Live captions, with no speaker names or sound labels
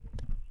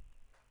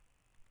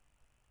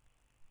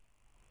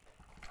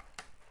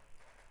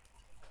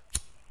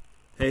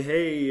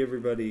Hey,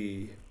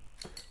 everybody.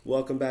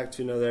 Welcome back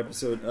to another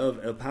episode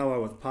of El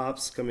Powwow with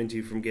Pops, coming to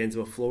you from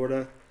Gainesville,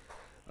 Florida.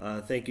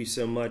 Thank you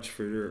so much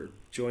for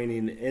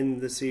joining in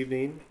this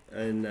evening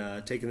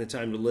and taking the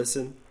time to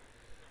listen.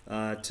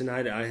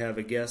 Tonight I have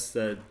a guest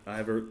that I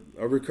have a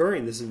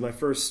recurring. This is my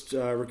first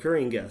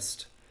recurring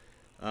guest.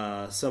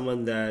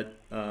 Someone that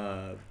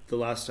the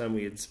last time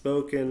we had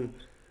spoken,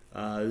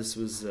 this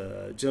was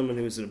a gentleman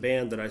who was in a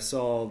band that I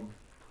saw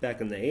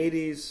back in the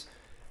 80s.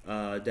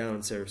 Down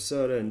in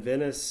Sarasota and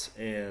Venice,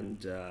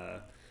 and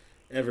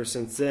ever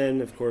since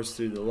then, of course,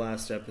 through the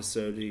last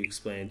episode, he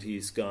explained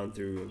he's gone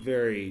through a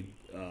very,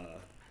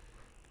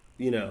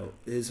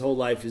 his whole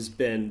life has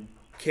been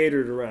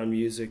catered around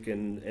music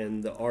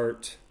and the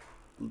art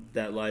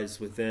that lies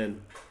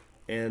within.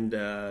 And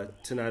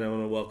tonight I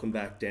want to welcome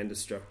back Dan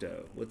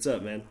Destructo. What's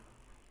up, man?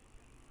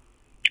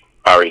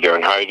 How are you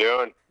doing?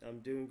 I'm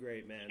doing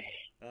great, man.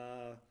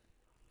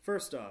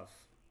 First off,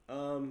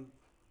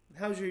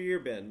 how's your year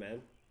been,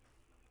 man?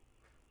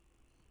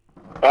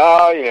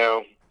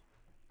 Of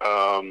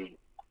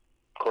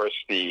course,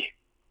 the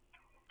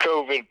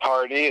COVID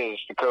party is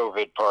the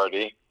COVID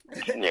party.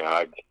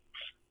 I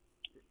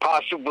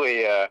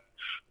possibly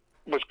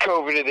was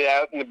COVIDed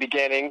out in the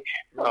beginning,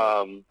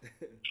 and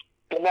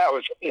that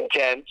was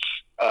intense.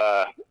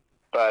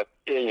 But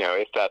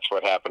if that's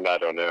what happened, I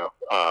don't know.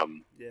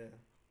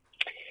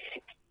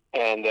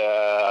 And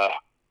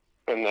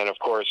then, of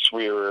course,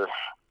 we were,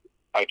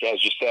 like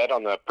as you said,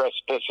 on the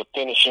precipice of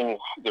finishing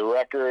the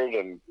record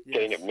and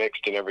getting it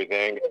mixed and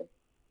everything.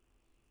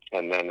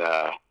 And then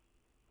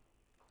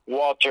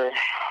Walter,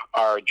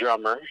 our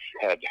drummer,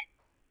 had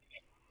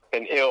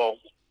been ill,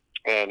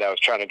 and I was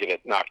trying to get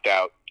it knocked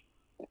out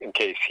in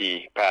case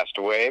he passed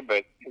away,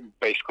 but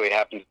basically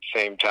happened at the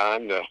same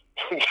time. The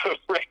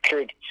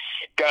record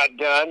got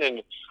done,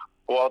 and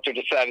Walter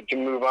decided to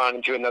move on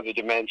into another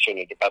dimension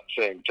at about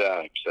the same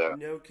time. So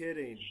no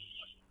kidding.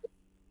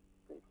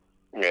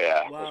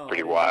 Yeah, wow, it was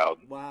pretty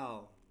wild.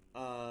 Wow.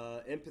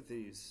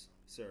 Empathies,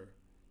 sir.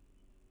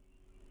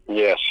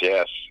 Yes.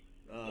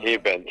 He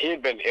had been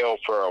ill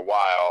for a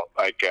while,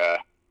 but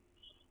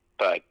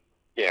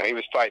he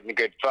was fighting a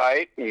good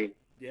fight and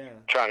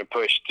trying to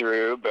push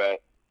through,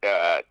 but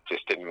it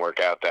just didn't work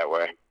out that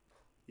way.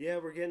 Yeah,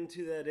 we're getting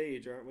to that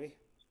age, aren't we?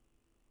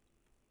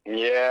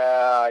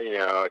 Yeah,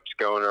 it's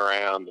going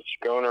around. It's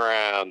going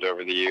around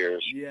over the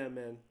years. Yeah,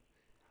 man.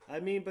 I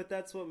mean, but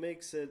that's what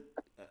makes it...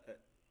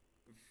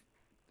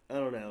 I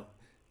don't know.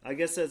 I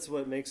guess that's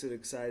what makes it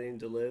exciting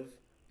to live,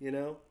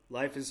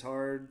 Life is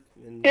hard.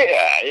 And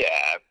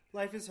yeah.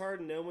 Life is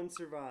hard and no one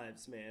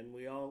survives, man.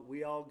 We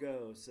all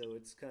go, so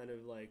it's kind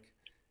of like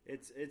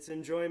it's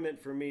enjoyment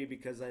for me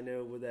because I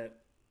know that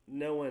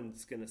no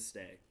one's going to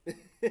stay.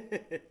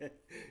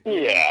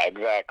 Yeah,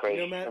 exactly.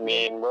 No matter,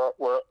 we're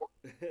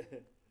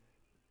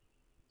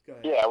Go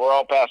ahead. Yeah, we're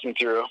all passing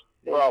through.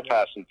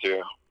 Passing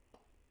through.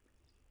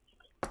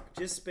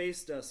 Just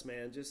spaced us,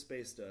 man. Just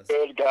spaced us.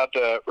 Good, got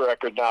the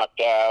record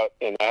knocked out,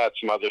 and I had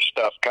some other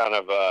stuff kind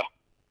of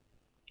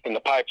in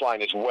the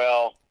pipeline as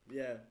well.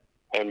 Yeah.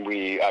 And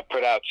I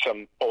put out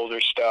some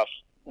older stuff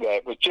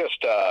that was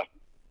just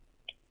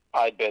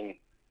I'd been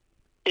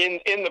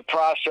in the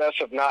process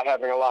of not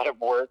having a lot of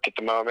work at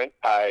the moment.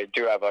 I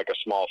do have like a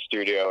small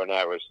studio, and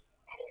I was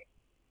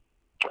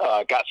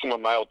got some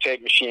of my old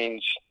tape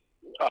machines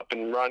up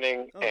and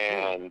running,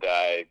 and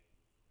I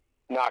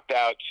knocked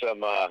out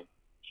some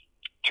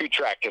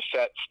 2-track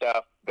cassette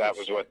stuff. That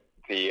was what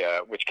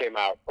which came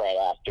out right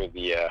after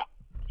the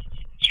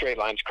Straight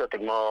Lines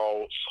Crooked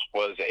Morals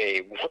was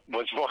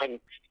one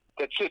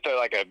that's just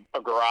like a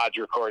garage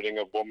recording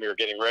of when we were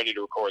getting ready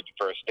to record the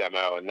first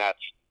demo, and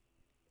that's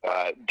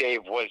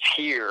Dave was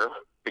here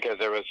because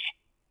there was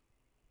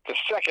the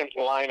second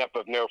lineup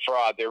of No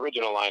Fraud. The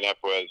original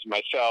lineup was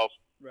myself.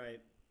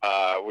 Right.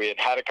 We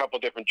had a couple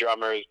different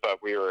drummers,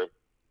 but the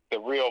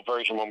real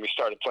version when we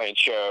started playing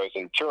shows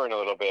and touring a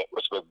little bit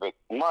was with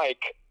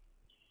Mike,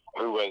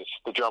 who was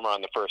the drummer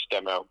on the first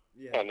demo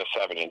and the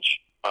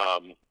 7-inch,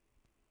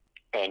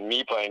 and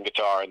me playing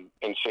guitar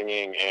and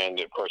singing, and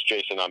of course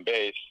Jason on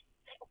bass,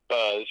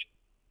 Buzz.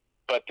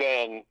 But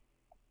then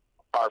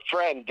our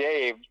friend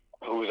Dave,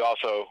 who was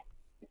also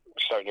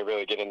starting to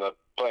really get into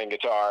playing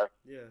guitar,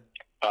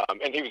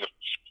 and he was a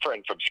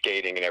friend from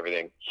skating and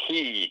everything,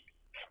 he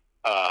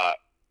got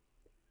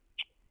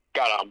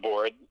on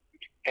board.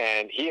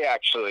 And he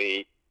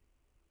actually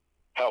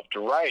helped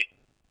write,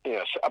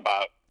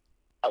 about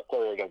a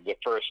third of the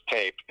first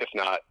tape, if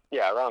not,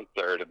 around a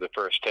third of the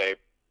first tape.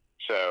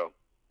 So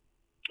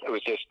it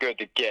was just good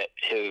to get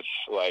his,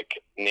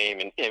 name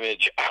and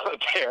image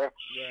out there.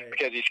 Right.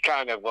 Because he's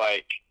kind of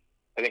I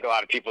think a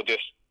lot of people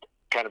just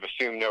kind of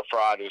assume No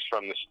Fraud was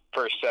from the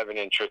first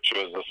 7-inch, which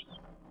was,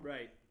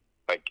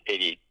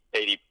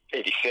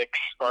 86,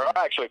 or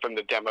actually from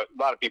the demo. A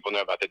lot of people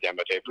know about the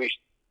demo tape, at least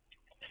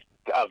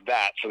of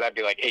that, so that'd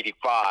be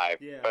 85.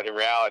 But in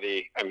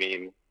reality,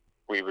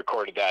 we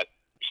recorded that,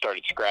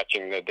 started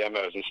scratching the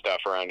demos and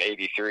stuff around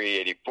 83,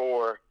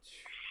 84,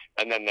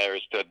 and then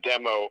there's the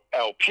demo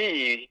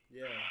LP,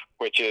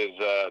 which is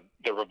the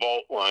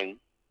Revolt one,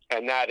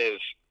 and that is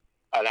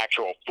an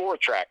actual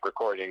 4-track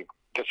recording,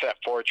 cassette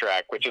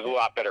 4-track, which is a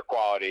lot better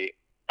quality.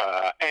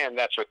 And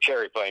that's with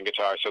Terry playing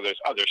guitar, so there's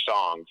other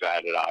songs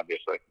added,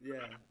 obviously.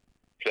 Yeah.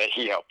 That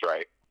he helped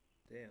write.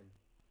 Damn.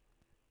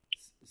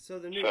 So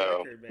the new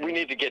record, man. We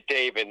need to get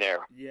Dave in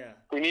there. Yeah.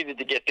 We needed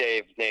to get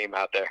Dave's name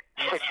out there.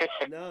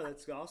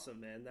 That's awesome,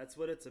 man. That's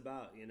what it's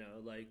about,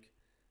 the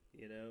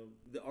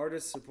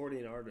artist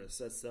supporting artists.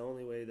 That's the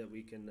only way that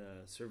we can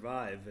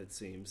survive, it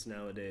seems,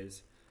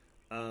 nowadays.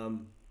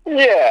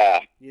 Yeah.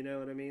 You know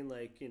what I mean?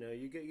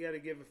 You got to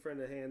give a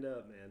friend a hand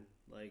up, man,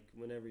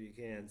 whenever you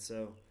can.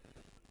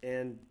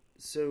 And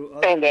to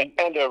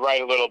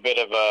write a little bit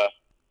of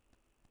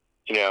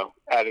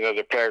add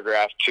another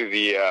paragraph to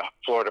the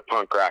Florida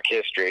punk rock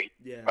history.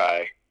 Yeah.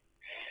 By,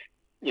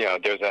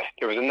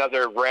 there was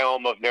another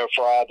realm of No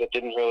Fraud that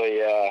didn't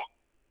really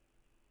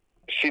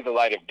see the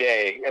light of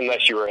day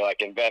unless you were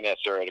in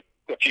Venice or at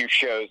a few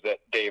shows that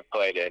Dave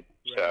played in.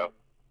 Right. So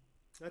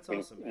that's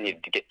awesome. We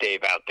needed to get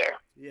Dave out there.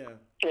 Yeah.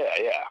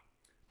 Yeah.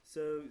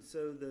 So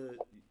the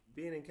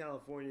being in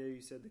California,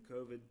 you said the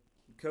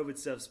COVID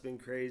stuff's been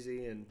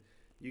crazy, and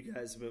you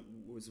guys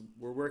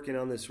were working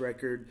on this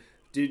record.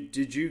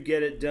 Did you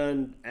get it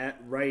done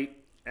right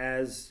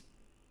as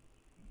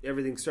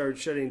everything started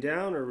shutting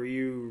down, or were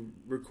you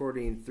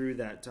recording through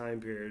that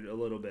time period a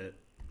little bit?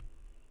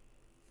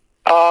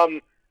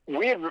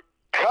 We had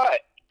cut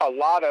a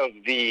lot of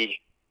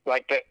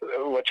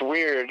what's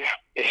weird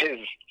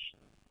is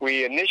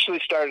we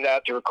initially started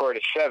out to record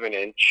a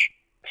 7-inch,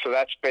 so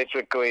that's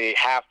basically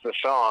half the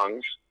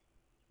songs.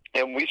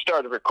 And we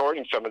started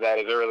recording some of that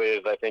as early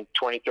as, I think,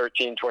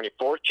 2013,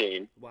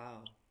 2014.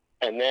 Wow.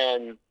 And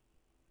then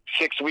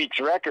 6 Weeks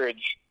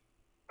Records,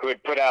 who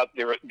had put out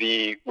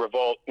the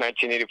Revolt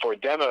 1984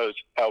 Demos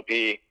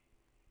LP,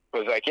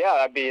 was like, yeah,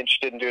 I'd be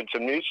interested in doing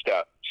some new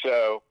stuff.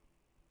 So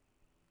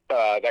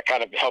that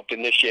kind of helped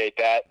initiate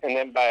that. And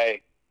then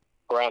by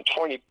around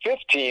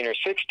 2015 or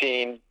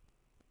 16,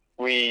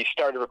 we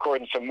started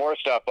recording some more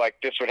stuff.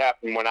 This would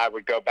happen when I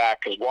would go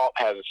back, because Walt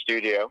has a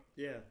studio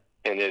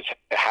in his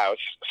house,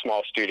 a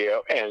small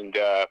studio. And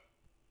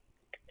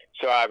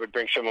so I would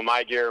bring some of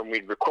my gear and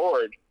we'd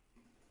record.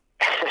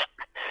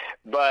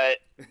 But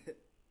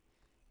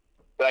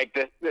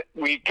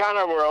we kind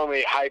of were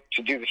only hyped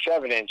to do the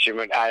 7-inch.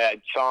 And I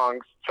had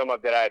songs, some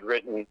of that I had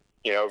written,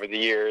 over the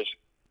years,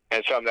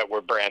 and some that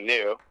were brand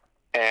new.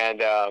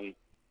 And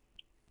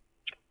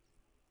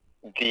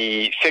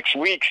the 6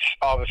 Weeks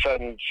all of a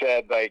sudden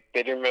said they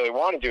didn't really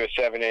want to do a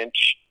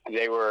 7-inch.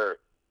 They were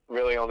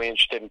really only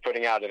interested in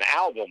putting out an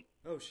album.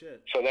 Oh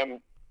shit. So then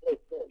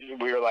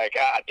we were like,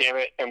 damn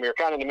it. And we were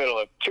kind of in the middle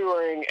of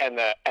touring, and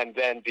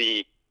then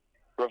the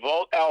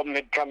Revolt album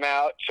had come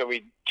out, so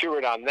we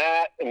toured on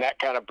that, and that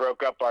kind of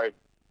broke up our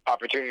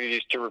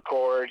opportunities to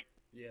record.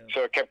 Yeah.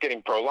 So it kept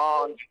getting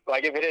prolonged.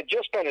 If it had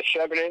just been a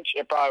 7-inch,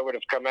 it probably would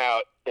have come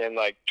out in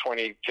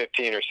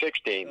 2015 or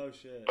 16. Oh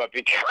shit. But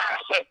because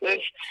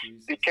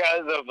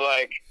of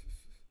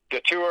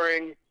the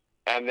touring,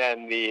 and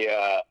then the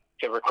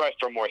request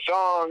for more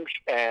songs,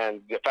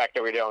 and the fact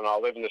that we don't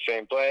all live in the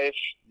same place.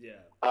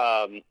 Yeah.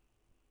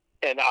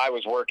 And I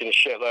was working a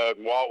shitload,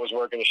 and Walt was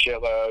working a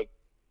shitload,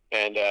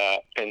 and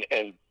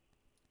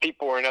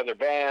people were in other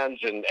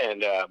bands, and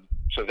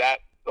so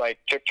that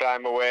took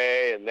time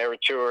away, and they were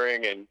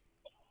touring, and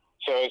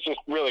so it was just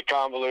really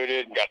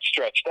convoluted and got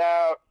stretched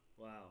out.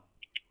 Wow.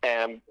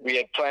 And we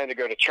had planned to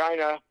go to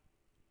China,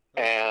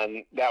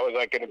 and that was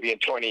going to be in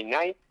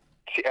 2019.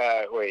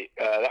 That was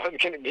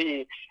going to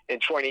be in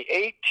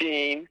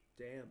 2018.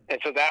 Damn.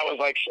 And so that was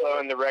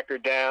slowing the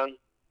record down.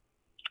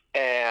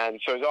 And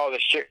so there's all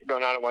this shit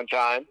going on at one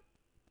time.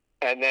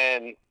 And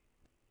then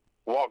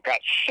Walt got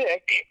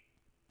sick.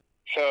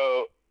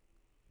 So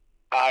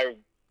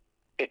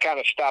it kind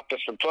of stopped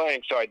us from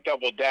playing. So I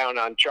doubled down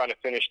on trying to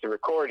finish the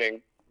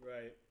recording.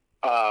 Right.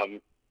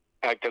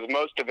 Because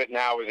most of it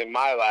now was in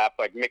my lap,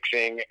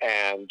 mixing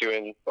and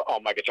doing all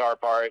my guitar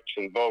parts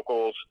and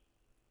vocals.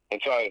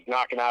 And so I was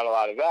knocking out a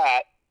lot of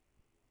that.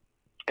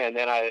 And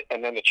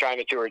then the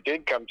China tour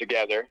did come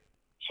together.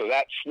 So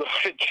that slowed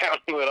it down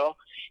a little.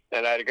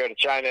 And I had to go to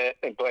China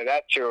and play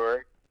that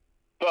tour.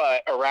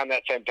 But around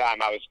that same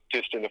time, I was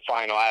just in the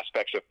final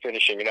aspects of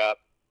finishing it up.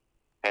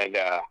 And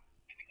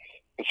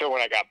so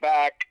when I got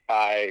back,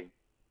 I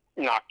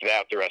knocked it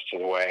out the rest of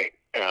the way.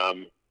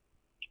 And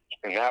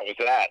that was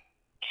that.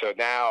 So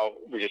now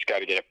we just got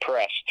to get it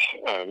pressed.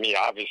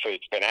 Obviously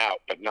it's been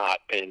out, but not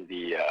in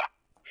the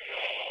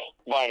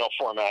vinyl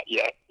format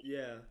yet.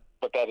 Yeah.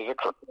 But that is a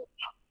career.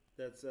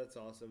 That's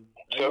awesome.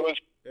 So it was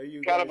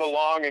kind of a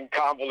long and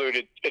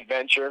convoluted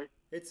adventure.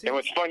 And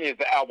what's funny is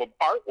the album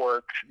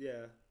artwork,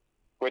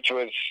 which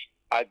was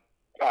I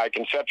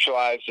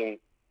conceptualized and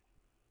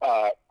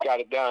got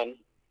it done,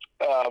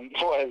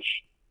 was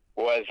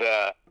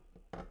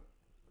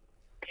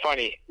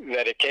funny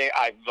that it came.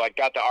 I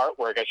got the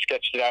artwork. I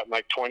sketched it out in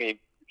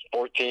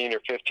 2014 or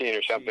 15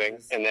 or something,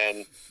 Jesus. And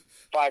then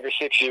 5 or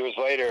 6 years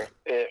later,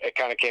 it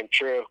kind of came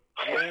true,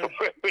 yeah.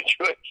 which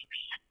was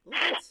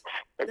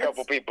that's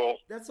couple people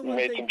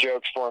made some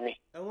jokes for me.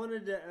 I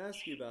wanted to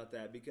ask you about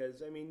that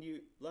because, I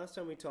mean, last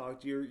time we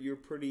talked, you're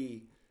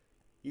pretty,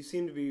 you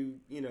seem to be,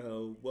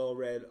 well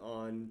read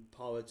on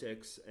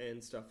politics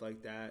and stuff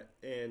like that.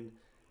 And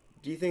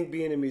do you think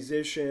being a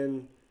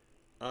musician,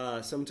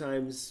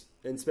 sometimes,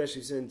 and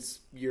especially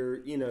since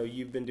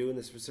you've been doing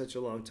this for such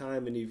a long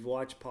time and you've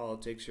watched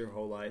politics your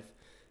whole life,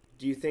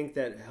 do you think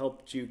that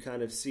helped you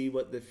kind of see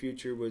what the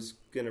future was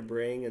going to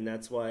bring, and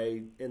that's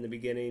why in the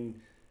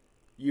beginning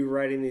you were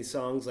writing these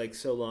songs like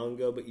so long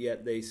ago, but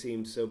yet they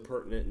seem so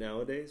pertinent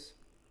nowadays?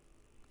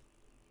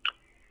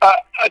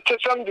 To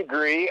some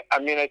degree. I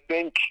mean, I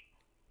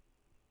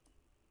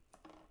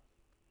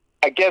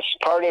guess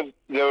part of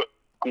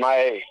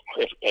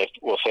if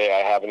we'll say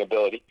I have an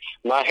ability,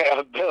 my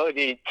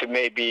ability to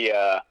maybe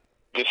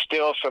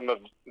distill some of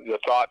the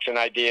thoughts and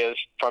ideas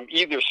from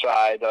either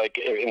side, like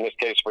in this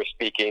case we're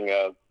speaking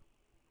of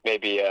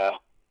maybe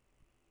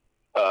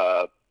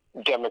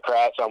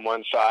Democrats on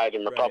one side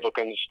and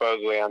Republicans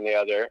supposedly on the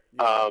other.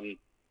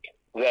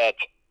 That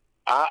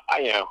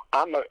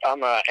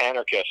I'm an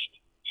anarchist,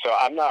 so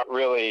I'm not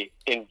really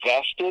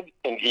invested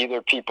in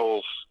either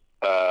people's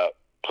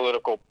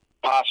political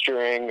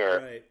posturing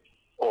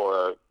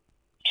or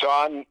so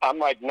I'm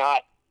like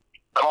not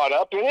caught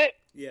up in it.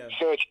 Yeah.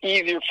 So it's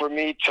easier for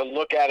me to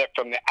look at it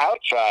from the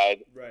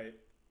outside, right,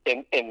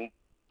 and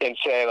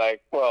say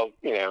like, well,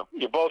 you're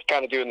both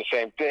kind of doing the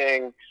same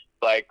thing.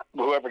 Like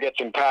whoever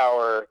gets in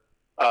power,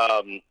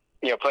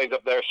 plays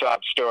up their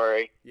sob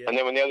story, and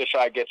then when the other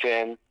side gets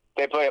in,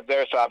 they play up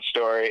their sob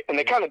story, and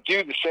they kind of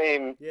do the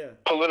same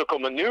political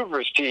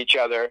maneuvers to each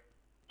other.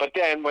 But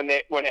then when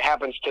it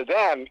happens to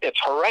them, it's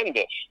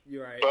horrendous.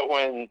 You're right. But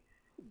when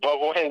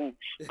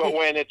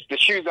it's the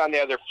shoes on the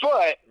other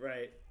foot,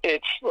 right,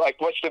 it's like,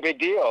 what's the big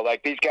deal?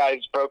 Like, these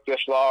guys broke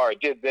this law or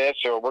did this,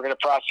 or we're going to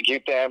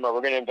prosecute them, or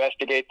we're going to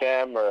investigate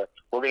them, or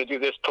we're going to do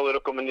this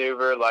political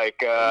maneuver.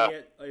 Like, and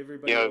yet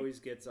everybody always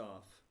gets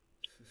off.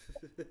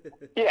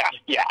 Yeah.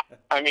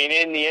 I mean,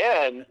 in the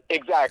end,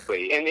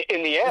 exactly. In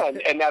the end,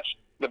 and that's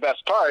the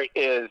best part,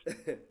 is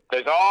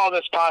there's all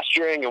this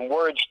posturing and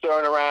words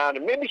thrown around,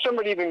 and maybe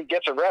somebody even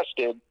gets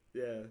arrested.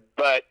 Yeah.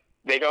 But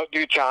they don't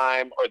do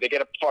time, or they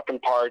get a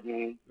fucking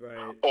pardon,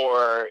 right,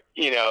 or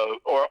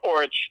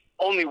it's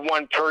only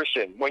one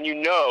person, when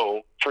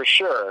for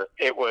sure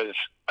it was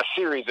a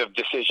series of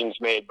decisions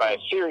made by a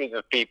series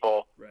of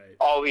people,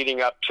 all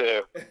leading up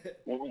to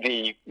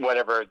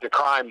whatever the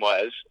crime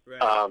was.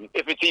 Right.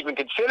 If it's even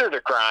considered a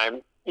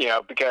crime,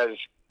 because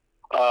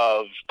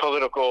of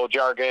political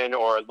jargon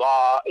or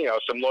law,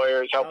 some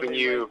lawyers helping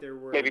you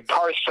maybe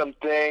parse some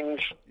things,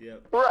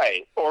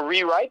 right, or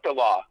rewrite the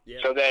law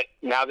so that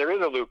now there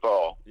is a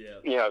loophole.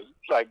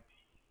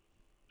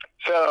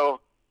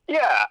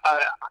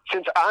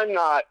 Since I'm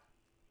not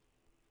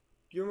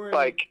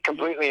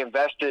completely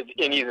invested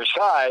in either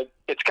side,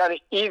 it's kind of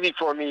easy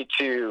for me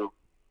to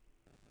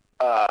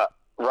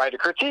write a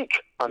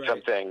critique on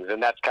some things,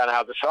 and that's kind of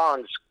how the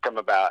songs come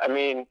about. I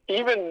mean,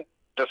 even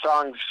the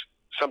songs,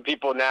 some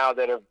people now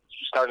that have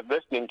started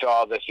listening to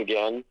all this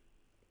again,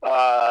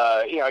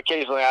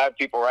 occasionally I have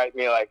people write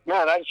me like,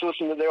 man, I just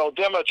listened to their old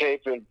demo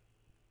tape, and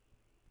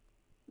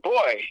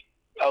boy,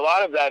 a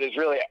lot of that is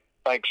really,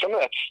 like, some of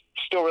that's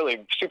still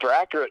really super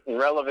accurate and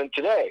relevant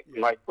today.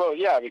 I'm like, well,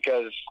 yeah,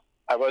 because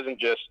I wasn't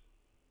just,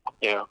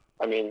 I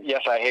mean,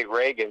 yes, I hate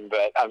Reagan,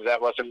 but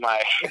that wasn't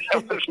my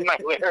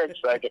lyrics.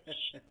 I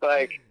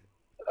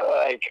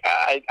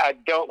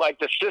don't like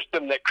the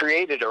system that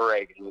created a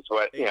Reagan is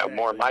what,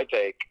 more my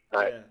take.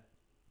 Right? Yeah.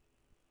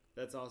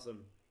 That's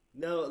awesome.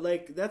 No,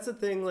 like, that's the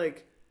thing,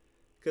 like,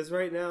 because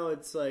right now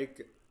it's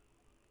like,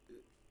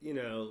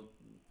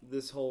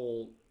 this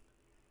whole,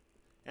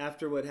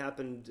 after what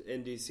happened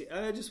in D.C.,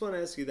 I just want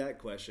to ask you that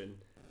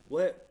question.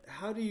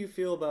 How do you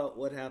feel about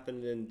what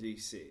happened in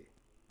D.C.?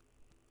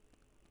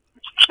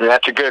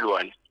 That's a good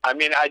one. I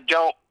mean, I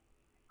don't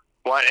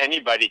want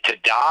anybody to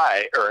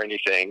die or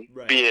anything,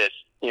 be it,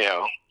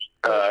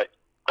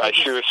 by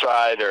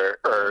suicide or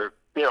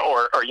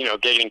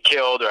getting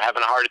killed or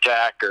having a heart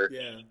attack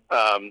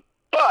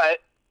but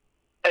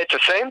at the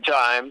same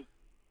time,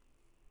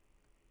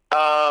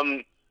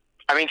 I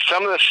mean,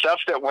 some of the stuff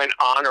that went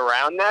on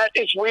around that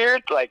is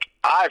weird. Like,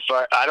 I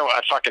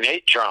fucking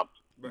hate Trump,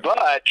 but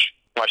I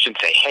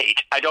shouldn't say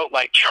hate. I don't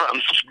like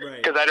Trump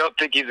because I don't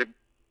think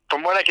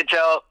from what I can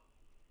tell,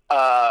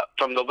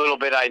 from the little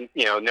bit I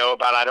know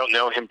about, I don't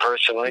know him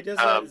personally. He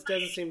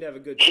doesn't seem to have a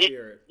good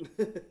spirit.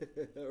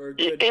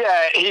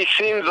 He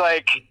seems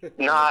like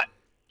not,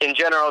 in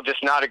general,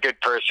 just not a good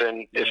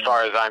person as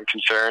far as I'm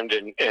concerned,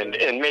 and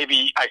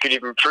maybe I could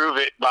even prove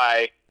it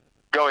by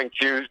going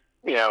through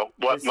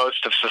what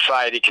most of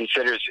society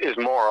considers is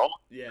moral.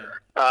 Yeah,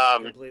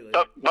 completely.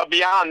 But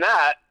beyond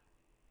that,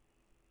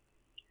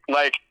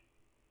 like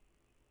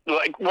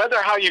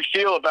whether how you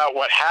feel about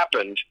what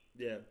happened.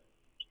 Yeah.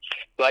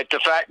 Like the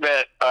fact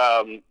that,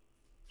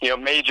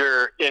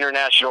 major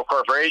international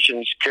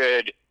corporations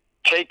could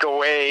take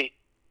away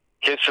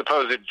his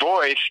supposed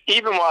voice,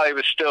 even while he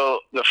was still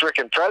the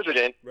frickin'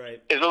 president,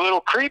 right, is a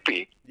little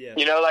creepy. yeah,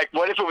 You know, like,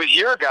 what if it was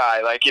your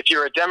guy? Like, if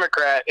you're a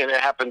Democrat and it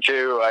happened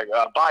to, like,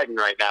 Biden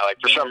right now, like,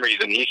 for some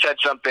reason, he said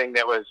something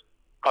that was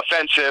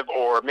offensive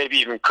or maybe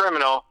even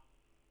criminal,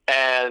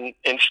 and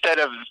instead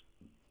of,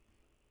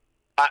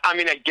 I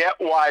mean, I get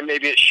why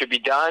maybe it should be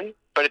done,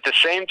 but at the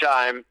same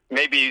time,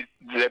 maybe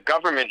the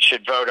government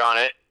should vote on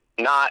it,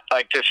 not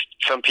like just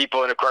some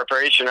people in a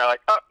corporation are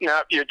like, oh,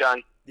 no, you're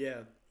done. yeah.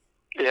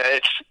 Yeah,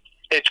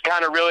 it's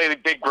kind of really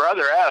Big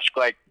Brother-esque,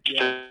 like,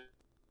 Yeah.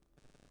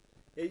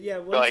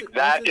 Once like it,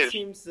 that once it is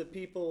seems the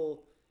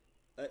people,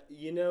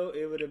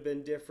 it would have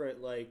been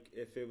different. Like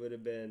if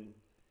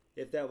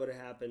that would have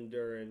happened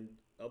during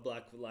a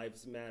Black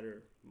Lives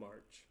Matter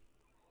march.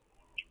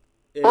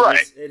 We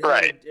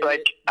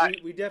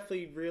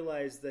definitely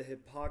realized the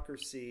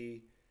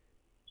hypocrisy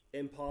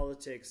in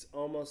politics,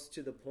 almost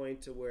to the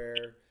point to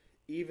where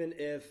even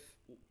if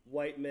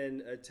white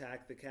men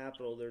attack the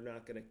Capitol, they're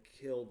not going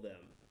to kill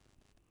them.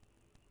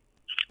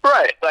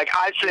 right. Like,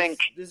 I think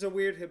there's a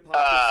weird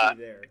hypocrisy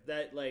there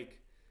that like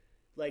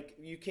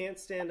you can't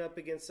stand up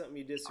against something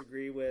you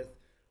disagree with,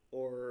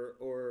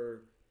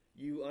 or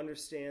you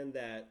understand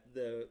that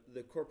the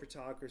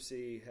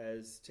corporatocracy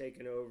has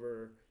taken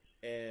over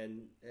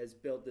and has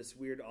built this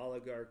weird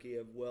oligarchy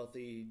of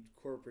wealthy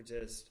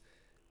corporatists,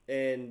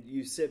 and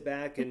you sit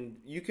back and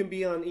you can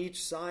be on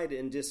each side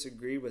and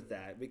disagree with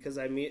that, because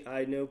I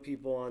know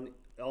people on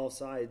all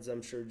sides,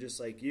 I'm sure, just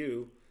like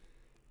you,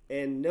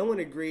 and no one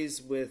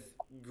agrees with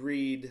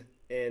greed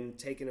and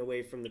taking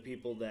away from the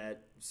people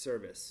that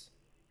service.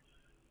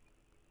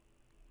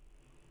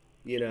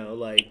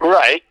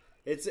 right.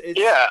 It's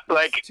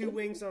like two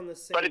wings on the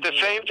same. But at the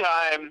same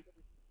time,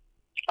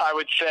 I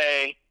would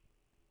say,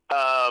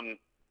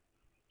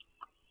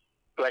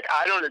 like,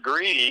 I don't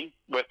agree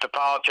with the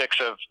politics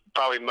of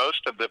probably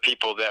most of the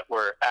people that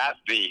were at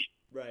the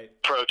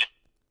protest.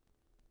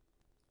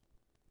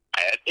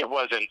 It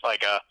wasn't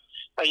like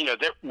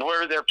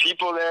were there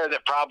people there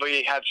that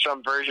probably had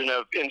some version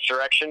of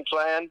insurrection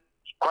plan?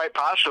 Quite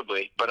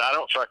possibly, but I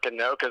don't fucking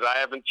know, because I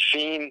haven't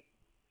seen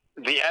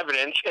the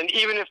evidence. And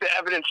even if the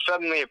evidence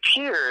suddenly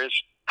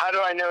appears, how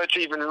do I know it's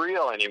even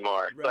real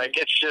anymore? Right. Like,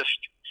 it's just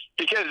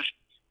because,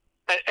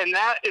 and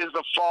that is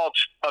the fault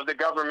of the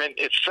government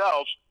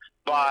itself.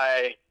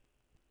 By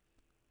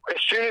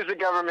as soon as the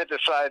government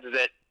decides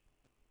that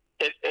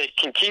it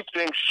can keep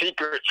things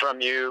secret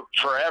from you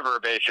forever,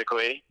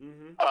 basically,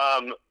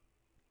 mm-hmm.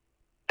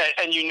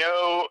 And you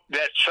know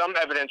that some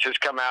evidence has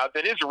come out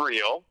that is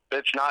real,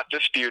 that's not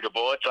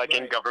disputable. It's like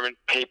in government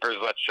papers,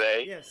 let's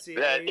say,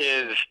 that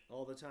is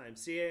all the time.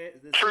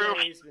 Proof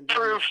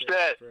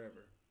that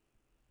forever.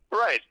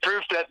 Right,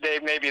 proof that they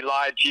maybe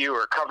lied to you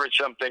or covered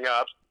something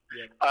up.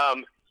 Yep.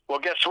 Well,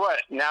 guess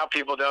what? Now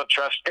people don't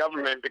trust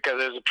government because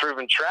there's a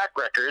proven track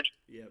record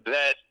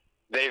that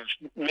they've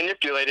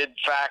manipulated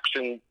facts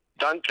and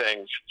done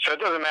things. So it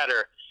doesn't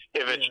matter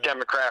if it's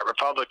Democrat,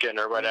 Republican,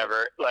 or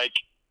whatever. Like,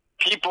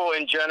 people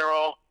in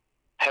general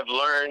have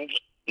learned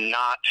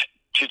not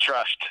to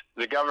trust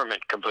the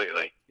government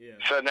completely. Yeah.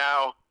 So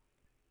now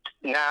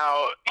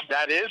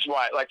that is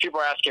why, like, people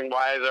are asking,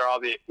 why is there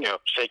all the,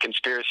 say,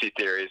 conspiracy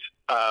theories?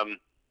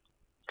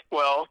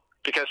 Well,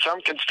 because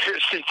some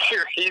conspiracy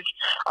theories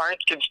aren't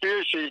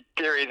conspiracy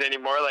theories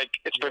anymore. Like,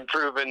 it's been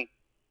proven,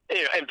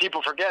 and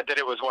people forget that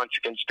it was once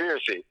a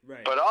conspiracy.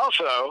 Right. But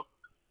also,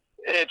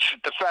 it's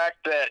the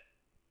fact that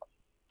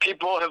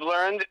people have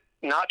learned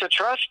not to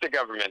trust the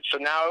government. So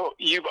now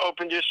you've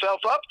opened yourself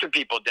up to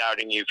people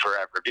doubting you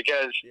forever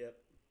because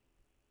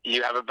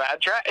you have a bad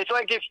track. It's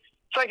like if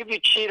you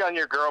cheat on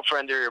your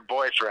girlfriend or your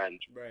boyfriend.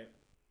 Right.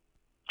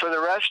 For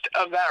the rest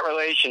of that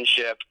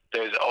relationship,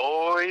 there's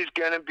always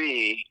going to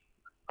be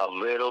a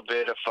little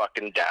bit of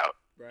fucking doubt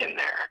in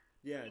there.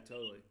 Yeah,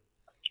 totally.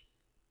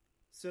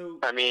 So,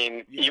 I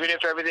mean, even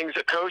if everything's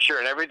kosher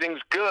and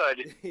everything's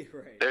good,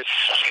 right. there's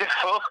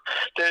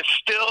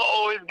still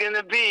always going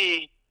to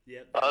be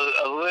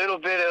a little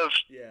bit of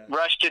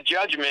rush to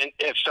judgment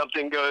if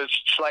something goes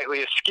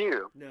slightly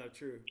askew. No,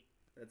 true.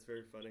 That's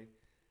very funny.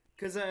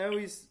 Because I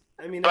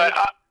knew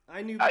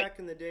back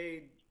in the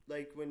day,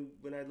 like when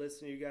I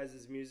listened to you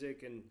guys'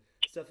 music and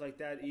stuff like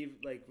that, even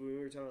like when we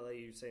were talking about, like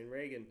you were saying,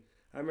 Reagan.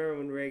 I remember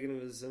when Reagan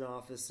was in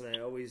office, and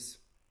I always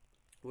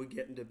would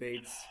get in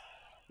debates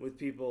with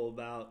people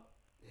about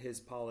his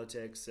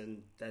politics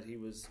and that he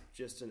was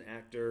just an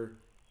actor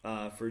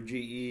for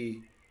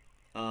GE.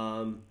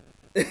 And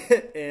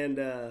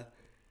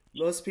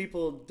most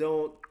people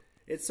don't.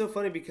 It's so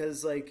funny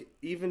because, like,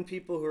 even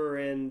people who are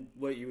in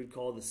what you would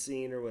call the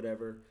scene or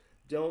whatever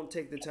don't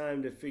take the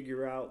time to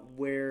figure out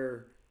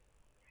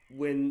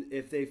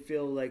if they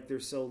feel like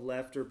they're so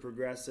left or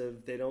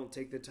progressive, they don't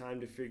take the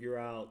time to figure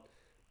out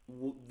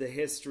the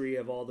history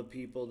of all the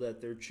people that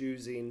they're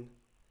choosing,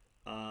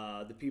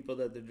 the people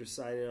that they're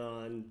deciding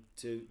on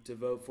to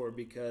vote for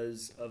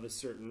because of a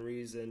certain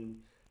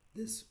reason.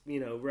 This,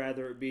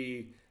 rather it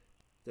be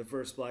the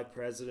first black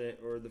president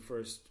or the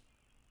first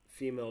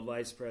female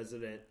vice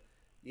president,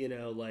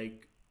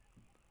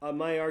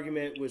 My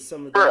argument with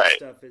some of that Right.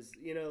 stuff is,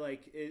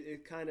 like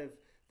it kind of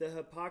the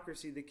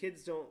hypocrisy. The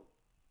kids don't.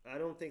 I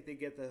don't think they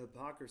get the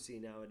hypocrisy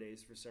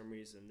nowadays for some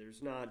reason.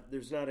 There's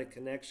not a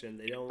connection.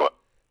 They don't. Well,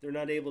 They're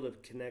not able to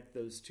connect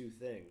those two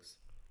things.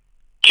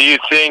 do you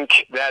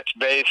think that's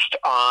based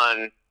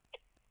on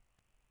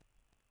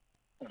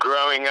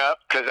growing up?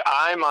 Because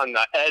I'm on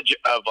the edge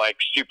of like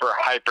super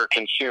hyper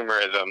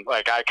consumerism.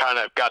 Like I kind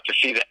of got to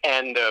see the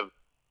end of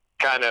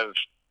kind of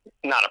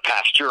not a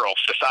pastoral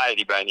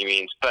society by any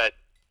means, but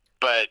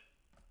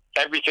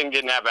everything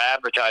didn't have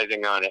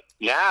advertising on it.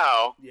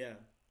 Now, Yeah.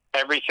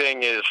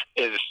 everything is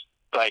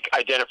like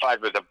identified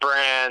with a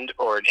brand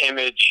or an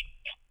image,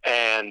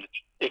 and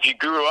if you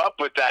grew up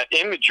with that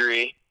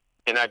imagery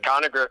and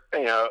iconography,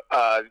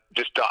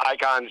 just the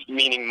icons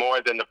meaning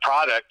more than the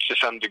product to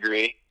some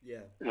degree,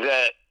 Yeah.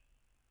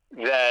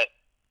 that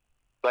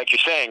like you're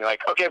saying,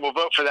 like, okay, we'll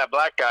vote for that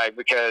black guy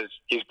because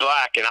he's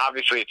black and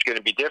obviously it's going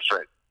to be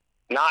different.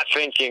 Not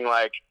thinking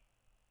like,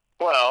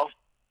 well,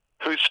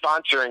 who's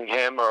sponsoring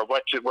him, or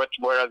what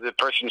are the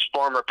person's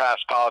former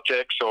past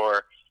politics,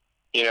 or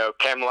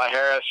Kamala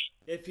Harris.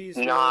 If he's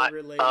not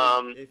really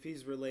related, if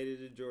he's related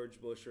to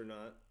George Bush or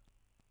not.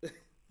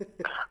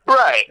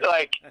 Right,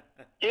 like,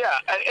 yeah,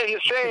 and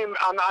the same.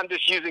 I'm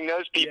just using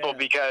those people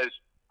because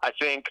I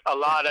think a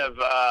lot of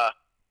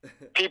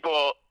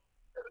people,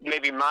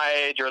 maybe my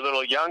age or a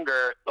little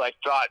younger, like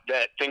thought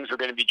that things were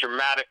going to be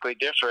dramatically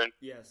different.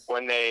 Yes.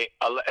 When they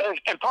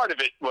and part of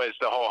it was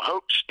the whole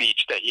hope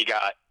speech that you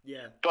got.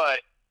 Yeah. But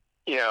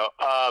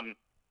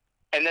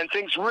and then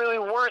things really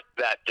weren't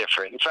that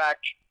different. In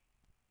fact,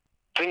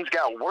 things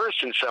got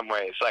worse in some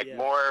ways. Like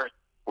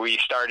we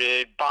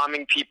started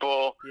bombing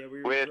people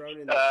with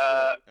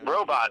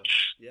robots,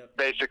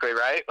 basically,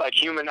 right? Like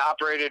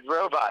human-operated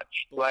robots.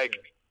 Bullshit.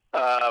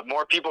 Like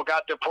more people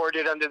got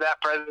deported under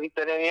that president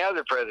than any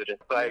other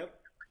president. Like,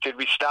 did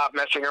we stop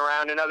messing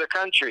around in other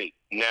countries?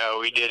 No,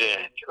 we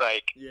didn't.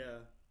 Like,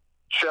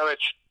 so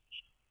it's,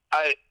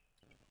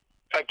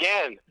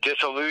 again,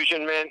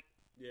 disillusionment.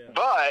 Yeah.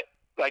 But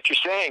like you're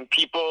saying,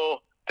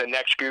 people, the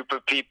next group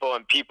of people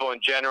and people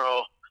in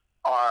general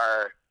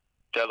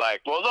they're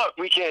like, well, look,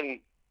 we can,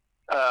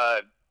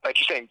 like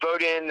you're saying,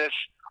 vote in this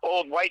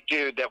old white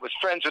dude that was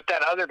friends with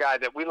that other guy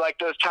that we like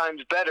those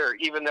times better,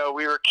 even though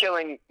we were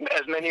killing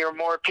as many or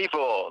more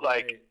people.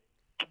 Like,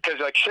 because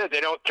like I said,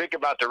 they don't think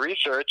about the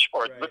research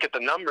or look at the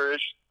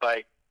numbers.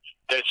 Like,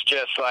 it's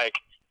just like,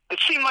 it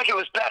seemed like it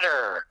was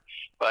better.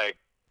 Like,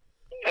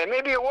 and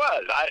maybe it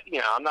was.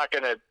 I'm not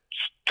going to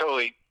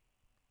totally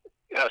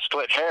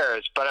split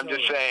hairs, but I'm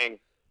just saying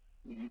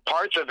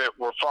parts of it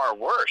were far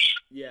worse.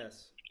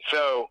 Yes.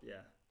 So,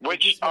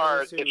 which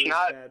are, it's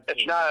not,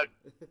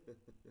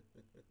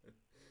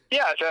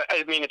 yeah,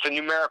 it's a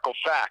numerical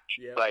fact.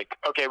 Yeah. Like,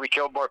 okay, we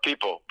killed more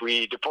people.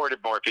 We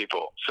deported more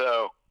people.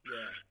 So,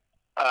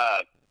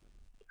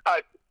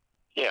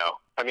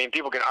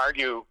 people can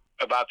argue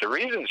about the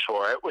reasons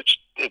for it, which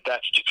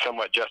that's just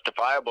somewhat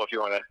justifiable if you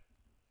want to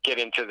get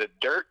into the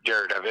dirt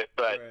of it.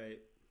 But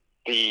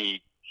if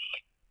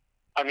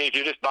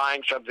you're just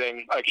buying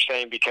something, like you're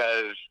saying,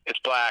 because it's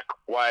black,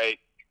 white,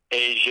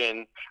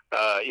 Asian,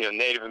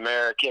 Native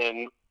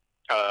American,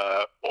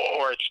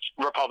 or it's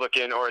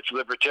Republican, or it's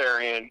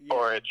Libertarian,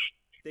 or it's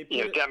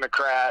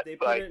Democrat. They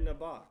put it in a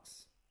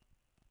box,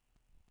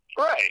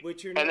 right?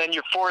 And then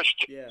you're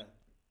forced. Yeah.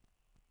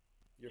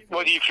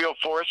 Well, do you feel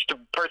forced to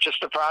purchase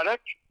the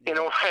product in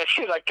a way,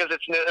 like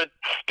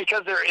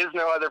because there is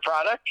no other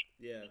product?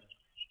 Yeah,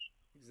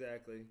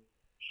 exactly.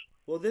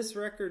 Well, this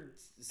record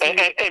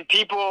and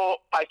people,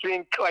 I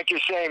think, like you're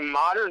saying,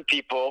 modern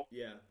people,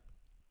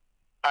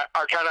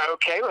 are kind of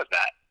okay with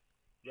that,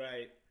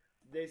 right?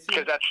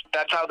 Because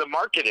that's how the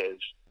market is.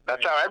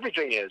 That's how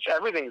everything is.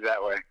 Everything's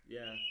that way.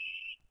 Yeah.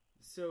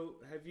 So,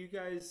 have you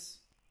guys,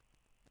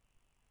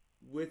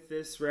 with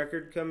this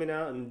record coming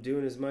out and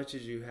doing as much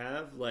as you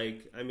have,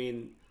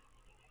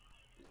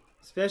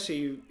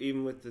 especially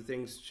even with the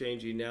things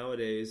changing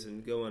nowadays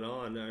and going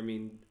on,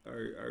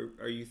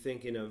 are you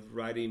thinking of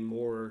writing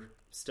more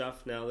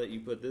stuff now that you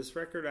put this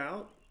record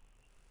out?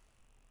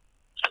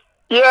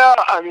 Yeah,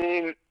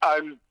 I'm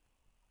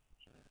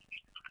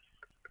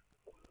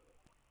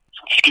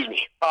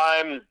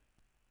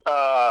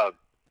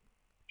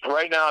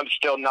right now I'm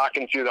still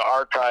knocking through the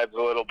archives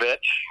a little bit.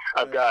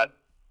 I've got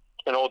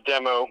an old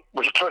demo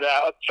we put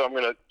out, so I'm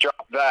going to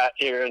drop that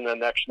here in the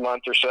next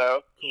month or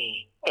so. Cool.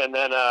 And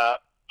then I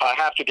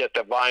have to get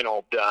the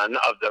vinyl done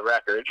of the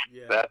record.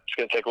 Yeah. That's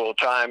going to take a little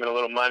time and a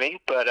little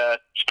money, but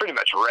it's pretty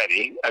much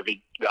ready.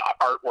 The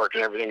artwork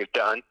and everything is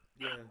done.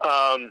 Yeah.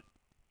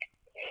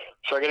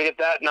 So I got to get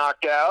that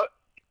knocked out.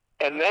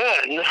 And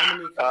then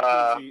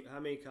how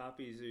many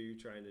copies are you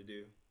trying to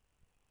do?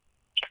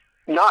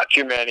 Not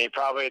too many,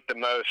 probably at the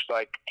most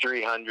like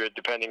 300,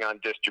 depending on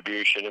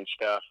distribution and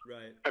stuff.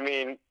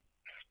 Right.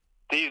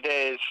 These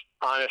days,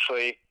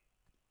 honestly,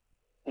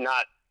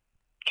 not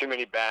too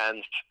many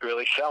bands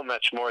really sell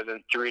much more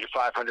than 300 to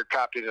 500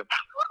 copies of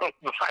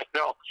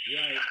vinyl.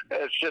 Right.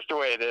 It's just the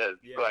way it is.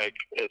 Yeah. Like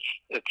it's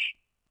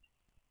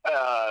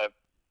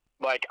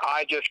like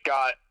I just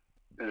got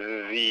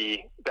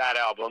that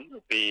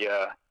album, the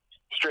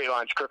Straight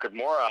Lines Crooked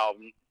Moral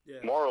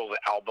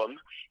album.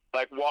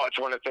 Like, it's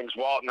one of the things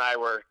Walt and I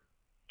were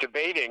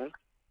debating.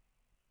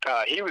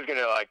 He was going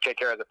to like take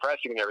care of the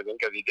pressing and everything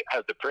because he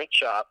has the print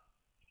shop.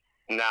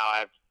 Now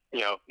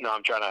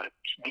I'm trying to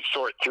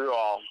sort through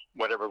all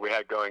whatever we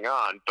had going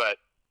on, but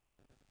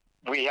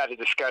we had a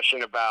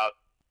discussion about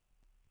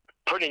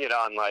putting it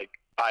on like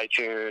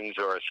iTunes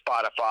or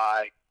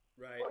Spotify,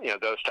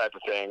 right? Those type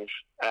of things,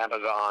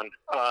 Amazon,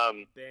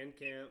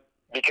 Bandcamp.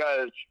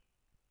 Because,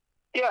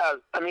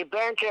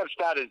 Bandcamp's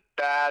not as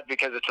bad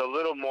because it's a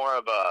little more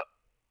of a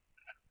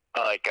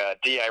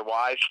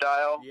DIY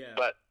style,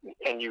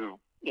 and you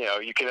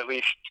can at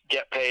least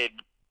get paid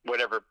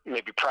whatever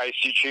maybe price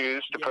you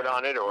choose to put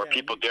on it, or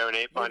people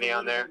donate money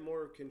on there.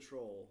 More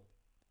control.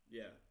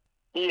 Yeah.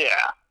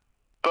 Yeah,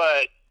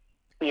 but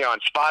on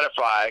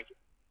Spotify,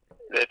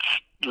 it's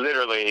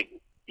literally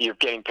you're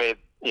getting paid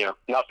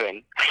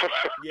nothing.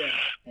 Yeah.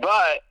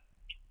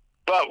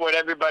 But what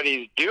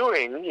everybody's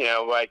doing,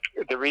 one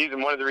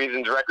of the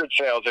reasons record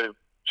sales are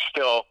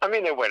still,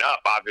 they went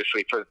up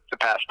obviously for the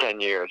past 10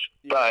 years,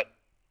 but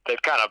they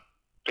kind of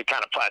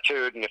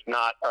plateaued, and if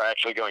not, are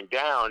actually going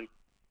down,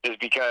 is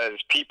because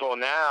people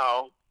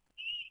now,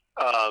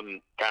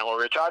 kind of what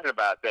we were talking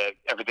about, that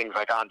everything's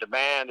like on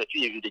demand, it's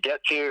easy to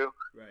get to.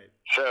 Right.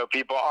 So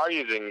people are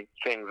using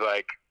things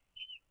like,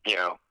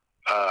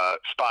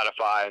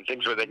 Spotify and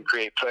things where they can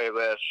create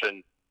playlists,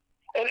 and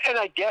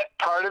I get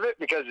part of it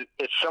because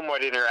it's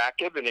somewhat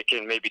interactive, and it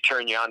can maybe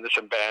turn you on to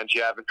some bands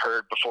you haven't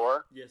heard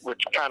before,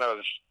 which kind of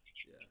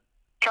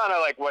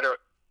like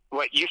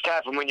what used to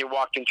happen when you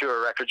walked into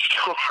a record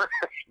store.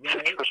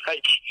 Right.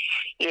 Like,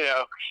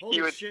 Holy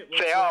you would shit,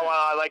 say, "Oh, well,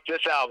 I like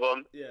this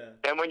album." Yeah.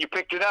 And when you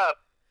picked it up,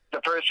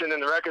 the person in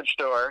the record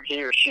store,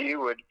 he or she,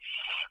 would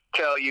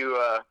tell you,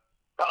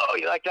 "Oh,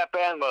 you like that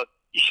band? Well,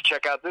 you should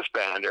check out this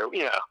band," or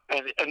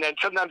and then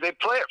sometimes they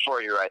play it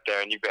for you right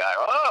there, and you'd be like,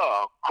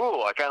 "Oh,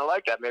 cool! I kind of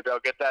like that. Maybe I'll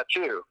get that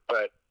too."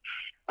 But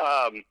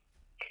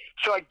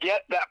so I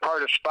get that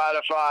part of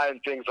Spotify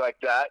and things like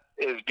that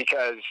is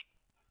because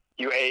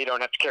you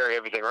don't have to carry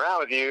everything around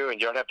with you, and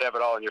you don't have to have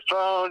it all on your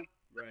phone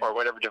or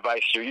whatever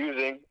device you're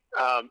using.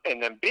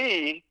 And then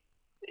B,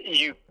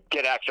 you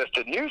get access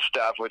to new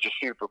stuff, which is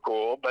super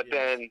cool. But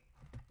then,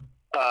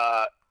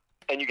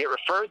 and you get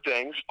referred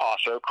things,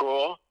 also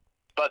cool.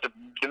 But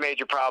the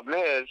major problem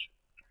is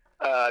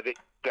the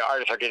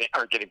artists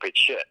aren't getting paid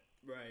shit.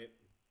 Right.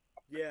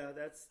 Yeah,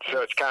 that's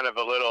so it's kind of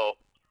a little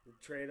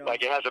trade-off.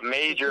 Like, it has a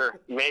major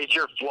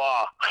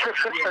flaw.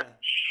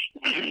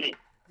 Yeah.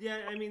 Yeah,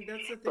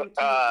 that's the thing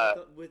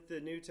too with the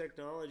new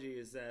technology,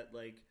 is that,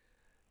 like,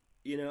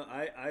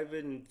 I've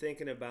been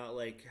thinking about,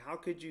 like, how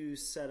could you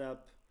set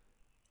up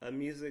a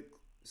music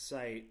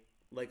site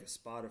like a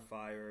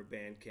Spotify or a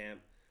Bandcamp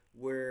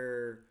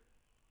where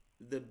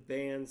the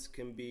bands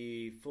can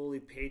be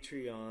fully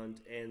Patreoned,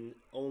 and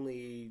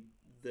only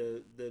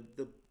the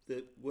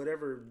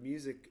whatever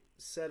music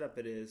setup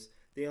it is,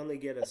 they only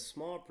get a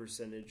small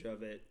percentage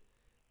of it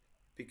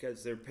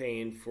because they're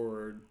paying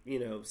for,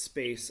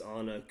 space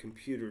on a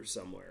computer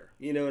somewhere.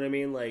 You know what I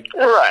mean? Like,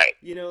 right.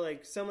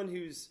 Like someone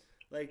who's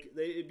like,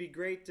 it'd be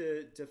great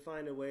to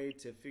find a way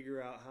to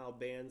figure out how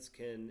bands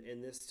can,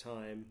 in this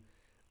time,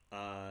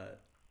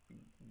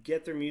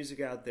 get their music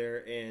out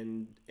there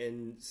and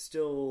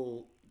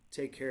still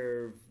take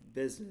care of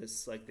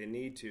business like they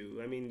need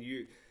to.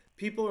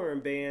 People are in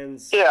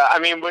bands. Yeah,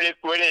 would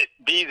it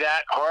be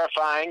that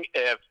horrifying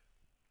if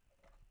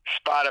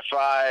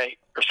Spotify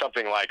or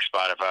something like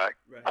Spotify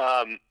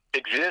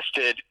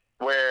existed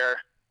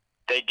where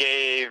they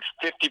gave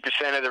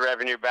 50% of the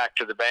revenue back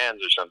to the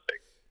bands or something?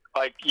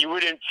 Like, you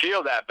wouldn't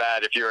feel that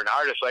bad if you're an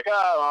artist, like,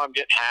 oh, well, I'm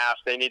getting half.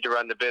 They need to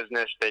run the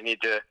business. They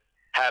need to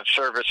have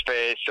server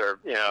space or,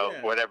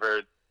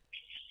 whatever.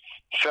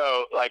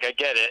 So, like, I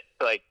get it.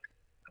 Like,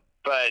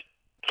 but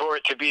for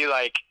it to be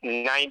like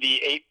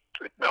 98,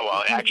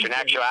 well, actually, in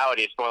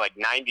actuality, it's more like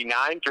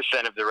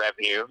 99% of the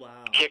revenue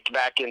kicked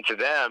back into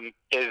them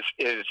is,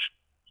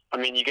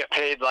 you get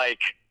paid like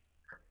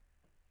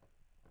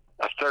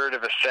a third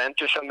of a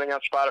cent or something on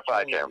Spotify.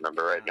 I can't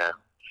remember right now.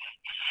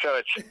 So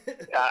it's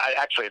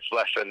actually it's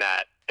less than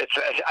that.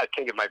 I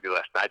think it might be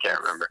less than that. I can't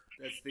remember.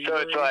 So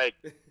it's like,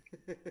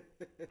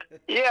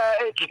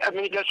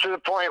 it gets to the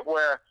point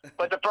where,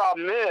 but the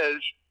problem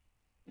is,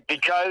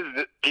 because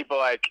people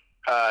like,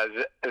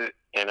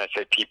 and I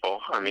say people,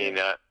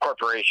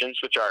 corporations,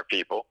 which are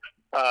people,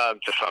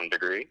 to some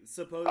degree,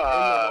 in the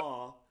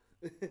law,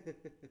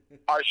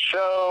 are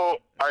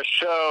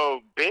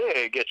so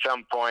big at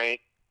some point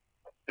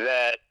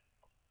that,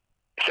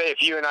 say,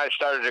 if you and I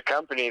started a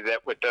company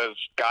that with those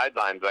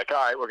guidelines, like, all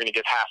right, we're going to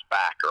get half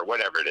back or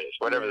whatever it is,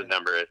 whatever the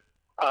number is,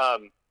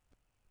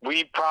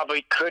 we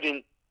probably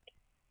couldn't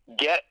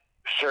get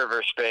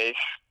server space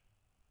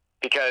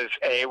because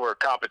A, we're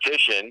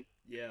competition,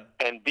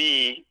 and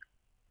B,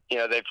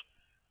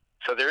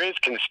 so there is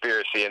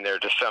conspiracy in there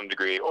to some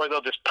degree, or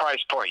they'll just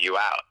price point you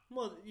out.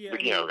 Well, they're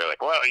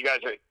like, well, you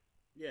guys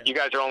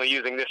are only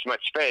using this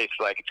much space,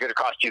 like it's going to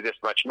cost you this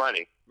much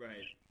money.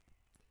 Right.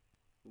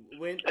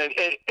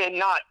 and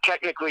not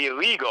technically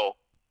illegal,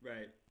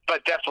 right?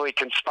 But definitely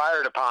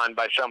conspired upon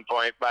by some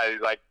point by,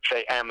 like,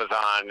 say,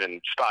 Amazon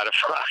and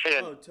Spotify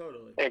and,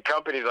 totally. and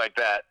companies like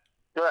that,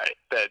 right?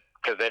 That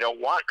because they don't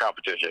want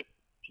competition.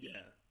 Yeah,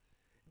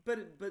 but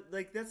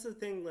like that's the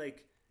thing.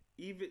 Like,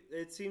 even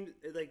it seems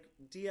like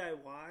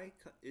DIY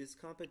is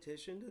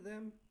competition to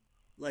them.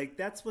 Like,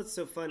 that's what's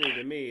so funny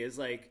to me is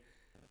like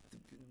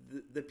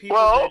the people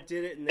that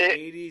did it in the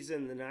 80s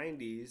and the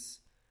 90s.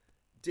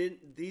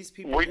 Did these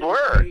people? We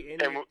were,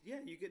 and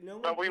you get no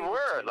one. But we were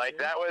attention. Like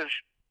that was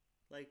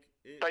like,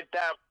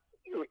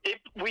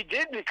 we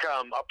did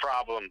become a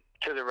problem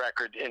to the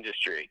record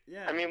industry.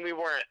 Yeah. I mean, we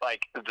weren't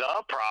like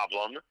the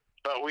problem,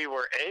 but we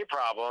were a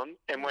problem.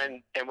 And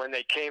when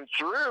they came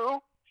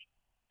through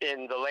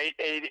in the late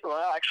 80s,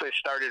 well, actually it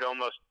started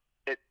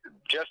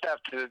just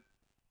after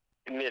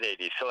the mid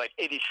 80s. So like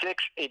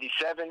 86,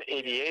 87,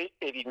 88,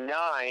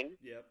 89.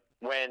 Yep.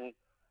 When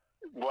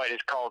what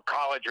is called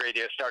college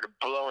radio started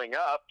blowing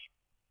up,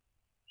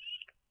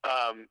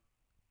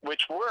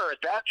 which were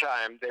at that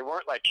time, they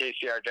weren't like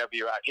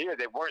KCRW out here.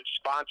 They weren't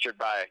sponsored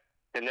by,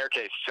 in their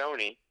case,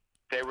 Sony.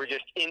 They were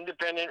just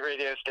independent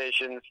radio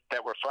stations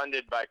that were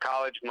funded by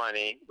college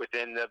money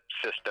within the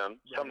system,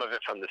 some of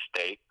it from the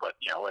state, but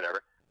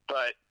whatever.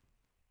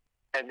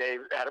 And they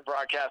had a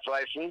broadcast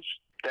license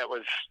that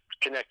was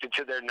connected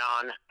to their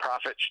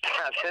non-profit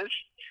status,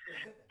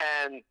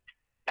 and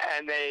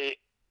a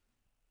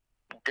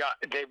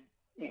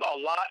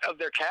lot of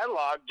their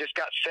catalog just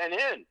got sent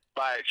in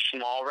by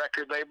small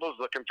record labels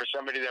looking for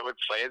somebody that would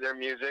play their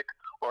music,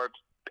 or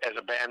as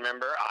a band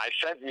member, I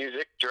sent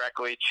music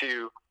directly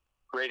to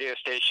radio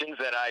stations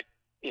that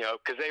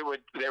because they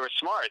were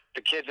smart.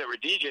 The kids that were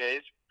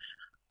DJs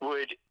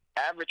would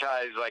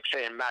advertise, like,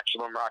 say, in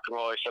Maximum Rock and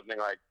Roll or something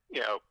like,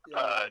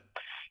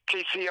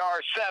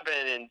 KCR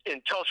 7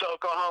 in Tulsa,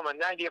 Oklahoma,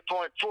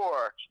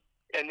 90.4.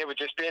 And it would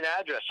just be an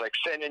address, like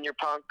send in your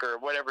punk or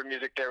whatever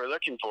music they were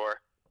looking for.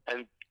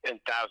 And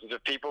thousands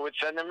of people would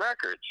send them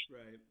records.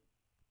 Right.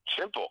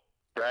 Simple,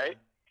 right? Yeah.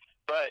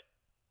 But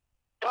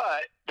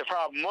the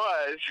problem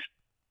was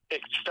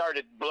it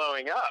started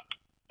blowing up.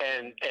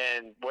 And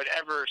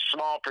whatever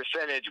small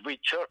percentage we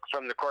took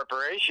from the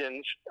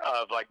corporations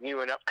of, like,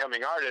 new and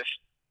upcoming artists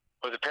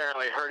was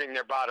apparently hurting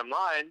their bottom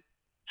line.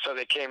 So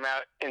they came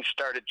out and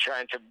started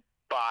trying to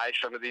buy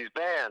some of these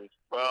bands.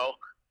 Well,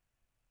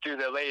 through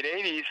the late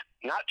 80s,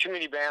 not too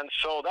many bands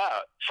sold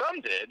out.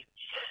 Some did.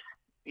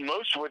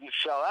 Most wouldn't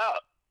sell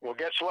out. Well,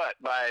 guess what?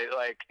 By,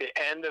 like, the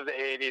end of the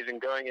 80s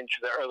and going into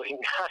the early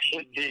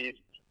 90s,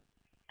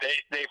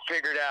 they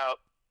figured out,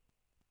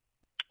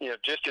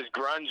 just as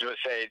grunge was,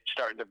 say,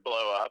 starting to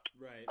blow up,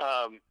 right?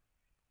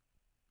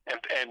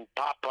 And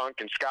pop punk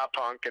and ska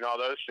punk and all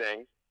those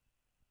things,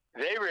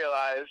 they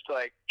realized,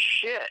 like,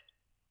 shit,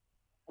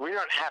 we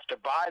don't have to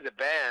buy the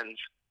bands.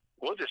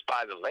 We'll just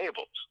buy the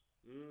labels.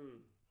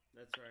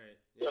 That's right.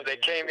 Yeah, so they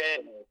came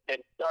in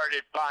and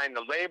started buying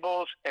the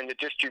labels and the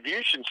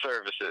distribution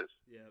services.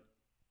 Yep.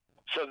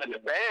 So that the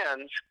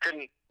bands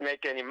couldn't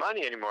make any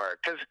money anymore.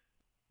 Because,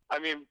 I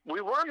mean,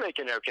 we were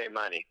making okay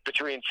money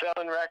between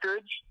selling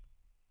records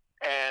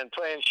and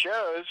playing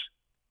shows,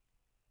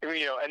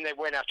 and they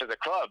went after the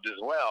clubs as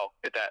well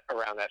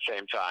around that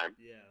same time.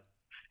 Yeah.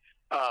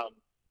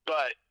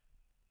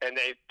 And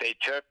they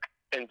took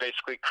and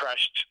basically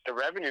crushed the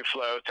revenue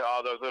flow to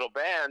all those little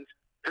bands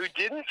who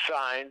didn't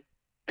sign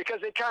because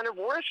they kind of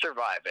were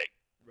surviving.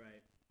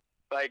 Right.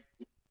 Like,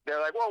 they're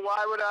like, well,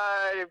 why would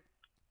I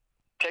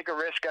take a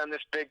risk on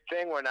this big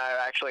thing when I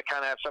actually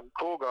kind of have something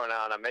cool going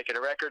on? I'm making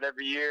a record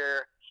every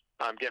year.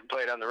 I'm getting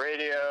played on the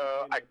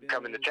radio. I can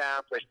come into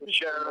town, play some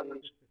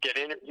shows, get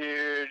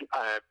interviewed,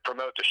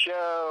 promote the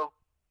show.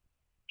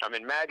 I'm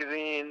in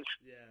magazines.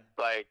 Yeah.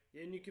 Like,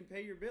 and you can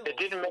pay your bills. It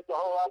didn't make a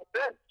whole lot of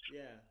sense.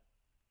 Yeah.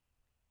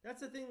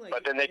 That's the thing. Like,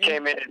 but then they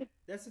came in.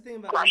 That's the thing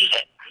about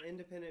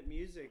independent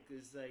music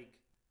is, like,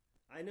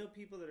 I know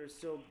people that are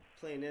still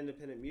playing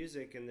independent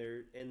music and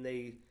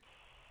they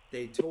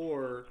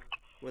tour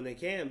when they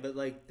can, but,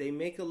 like, they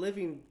make a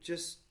living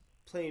just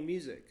playing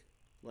music,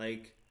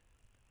 like,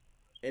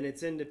 and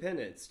it's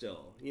independent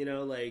still.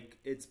 Like,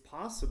 it's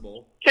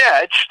possible.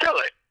 Yeah, it still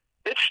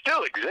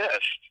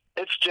exists.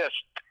 It's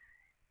just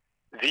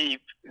the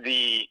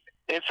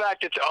in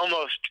fact, it's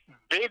almost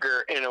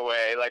bigger in a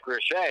way, like we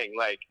were saying,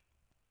 like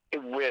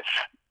with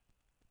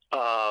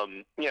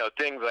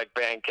things like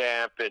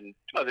Bandcamp and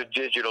other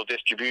digital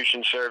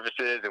distribution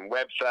services and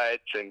websites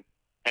and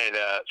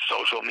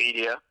social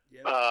media.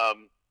 Yep.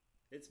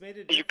 It's made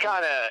it. You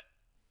kind of,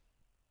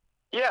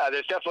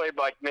 there's definitely,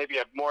 like, maybe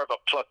more of a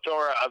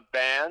plethora of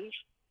bands,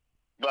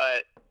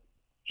 but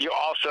you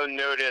also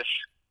notice,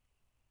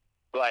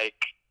 like,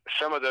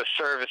 some of those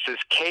services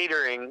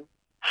catering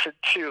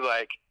to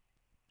like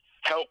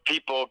help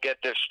people get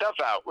their stuff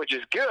out, which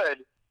is good,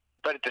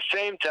 but at the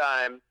same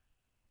time,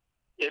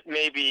 it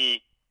may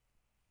be,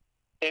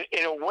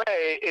 in a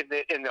way,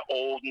 in the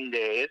olden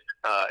days,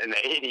 in the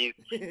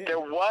 80s, there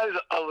was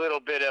a little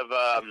bit of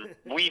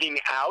weeding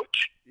out.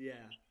 Yeah.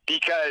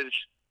 Because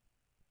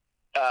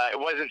it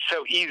wasn't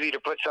so easy to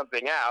put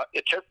something out.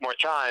 It took more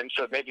time.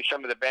 So maybe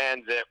some of the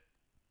bands that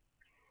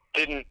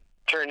didn't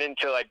turn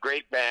into like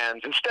great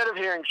bands, instead of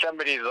hearing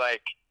somebody's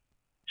like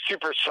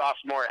super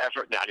sophomore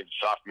effort, not even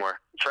sophomore,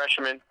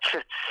 freshman,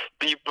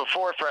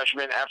 before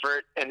freshman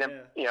effort, and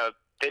then,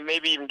 they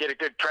maybe even get a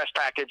good press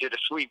package at a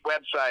sweet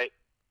website,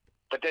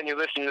 but then you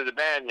listen to the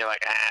band and you're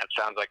like, it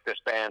sounds like this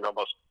band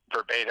almost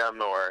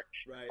verbatim, or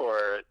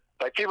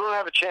like people don't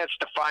have a chance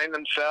to find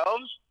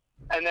themselves.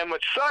 And then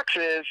what sucks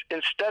is,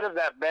 instead of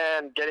that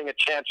band getting a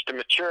chance to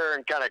mature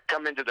and kind of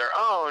come into their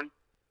own,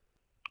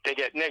 they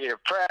get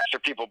negative press, or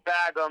people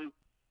bag them,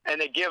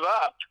 and they give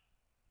up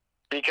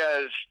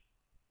because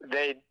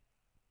they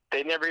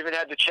never even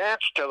had the chance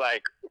to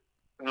like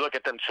look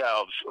at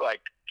themselves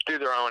like through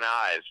their own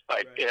eyes.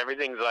 Like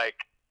everything's like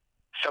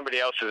somebody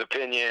else's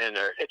opinion,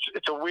 or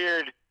it's a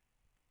weird.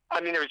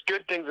 I mean, there's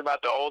good things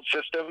about the old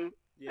system,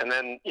 and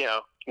then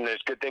and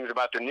there's good things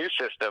about the new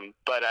system.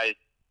 But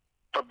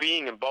for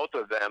being in both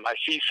of them, I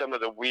see some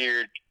of the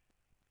weird,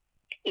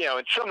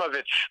 and some of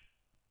it's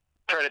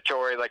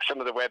predatory. Like some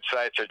of the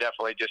websites are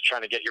definitely just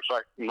trying to get your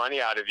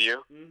money out of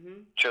you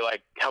to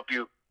like help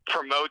you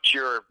promote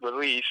your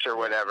release or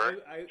whatever.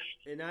 I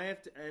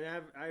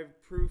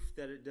have proof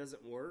that it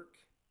doesn't work,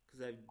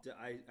 because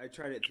I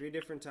tried it 3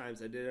 different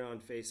times. I did it on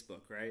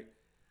Facebook, right?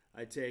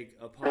 I take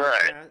a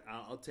podcast.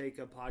 I'll take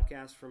a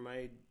podcast from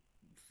my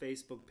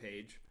Facebook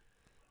page,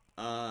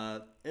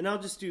 and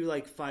I'll just do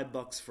like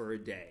 $5 for a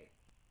day,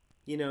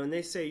 And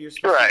they say you're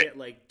supposed to get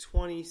like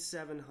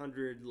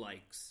 2,700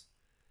 likes.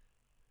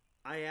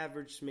 I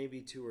averaged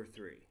maybe 2 or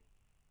 3.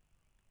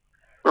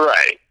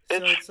 Right. So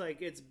it's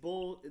like it's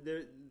bull.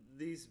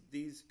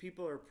 These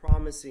people are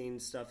promising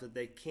stuff that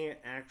they can't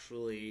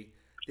actually.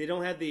 They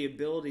don't have the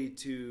ability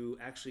to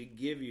actually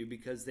give you,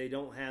 because they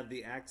don't have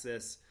the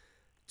access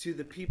to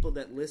the people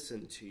that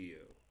listen to you.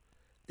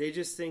 They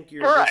just think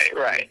you're this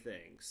kind of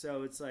thing.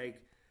 So it's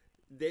like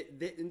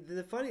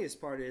the funniest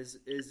part is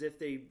if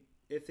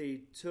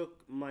they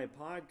took my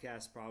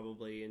podcast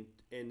probably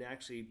and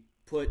actually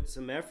put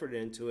some effort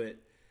into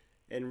it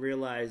and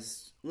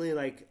realized,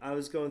 like, I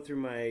was going through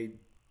my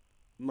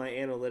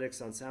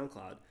analytics on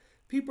SoundCloud.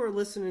 People are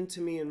listening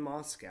to me in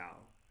Moscow.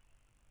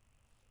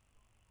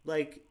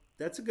 Like,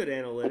 that's a good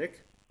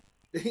analytic.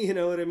 You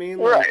know what I mean?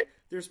 Like,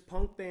 there's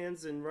punk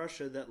bands in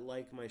Russia that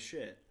like my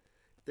shit.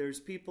 There's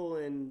people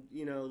in,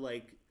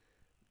 like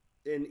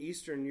in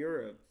Eastern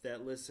Europe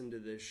that listen to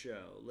this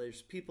show.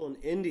 There's people in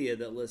India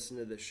that listen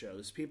to this show.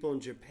 There's people in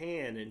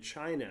Japan and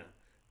China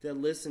that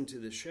listen to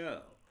the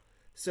show.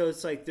 So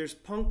it's like there's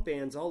punk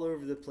bands all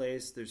over the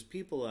place. There's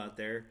people out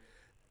there.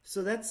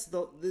 So that's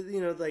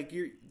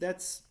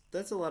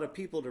that's a lot of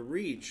people to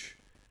reach.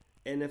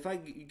 And if I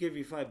give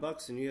you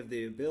 $5 and you have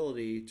the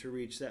ability to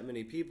reach that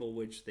many people,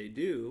 which they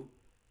do,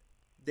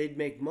 they'd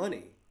make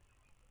money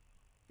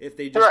if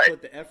they just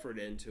put the effort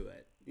into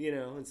it,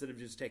 instead of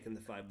just taking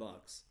the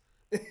 $5.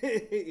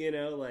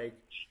 Like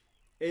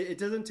it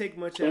doesn't take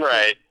much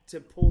effort to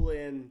pull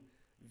in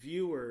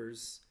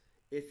viewers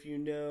if you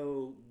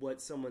know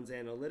what someone's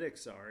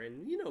analytics are.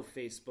 And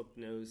Facebook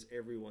knows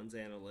everyone's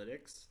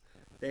analytics.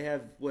 They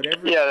have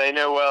whatever. Yeah, they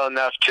know well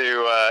enough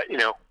to,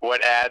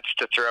 what ads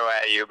to throw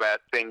at you about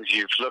things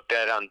you've looked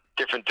at on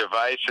different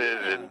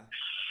devices,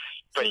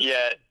 but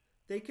yet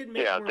they could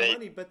make more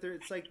money. But they're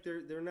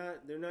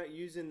not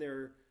using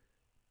the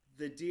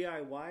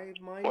DIY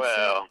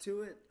mindset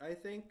to it. I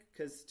think,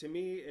 because to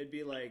me it'd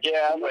be like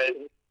but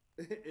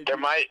there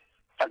might.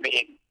 I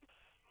mean,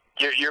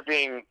 you're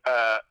being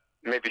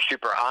maybe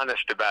super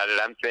honest about it.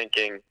 I'm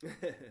thinking.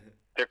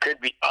 There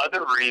could be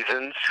other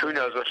reasons. Who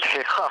knows what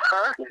they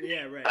are?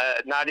 Yeah,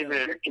 right. Not even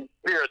in a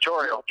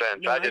conspiratorial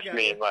sense. No, I just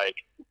mean like.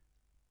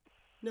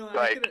 No,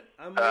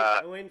 I'm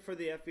waiting for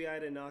the FBI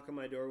to knock on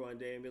my door one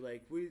day and be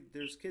like,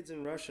 "There's kids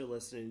in Russia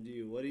listening to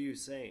you. What are you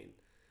saying?"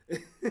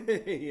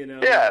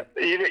 Yeah,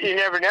 you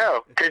never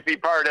know. Could be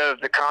part of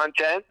the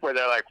content where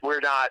they're like, we're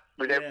not,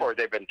 or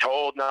they've been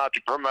told not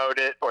to promote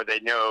it, or they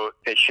know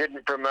they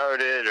shouldn't promote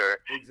it, or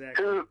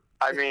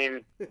I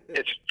mean,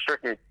 it's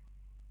freaking.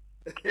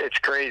 It's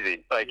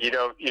crazy. Like you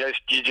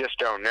just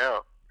don't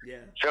know. Yeah.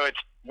 So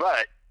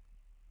but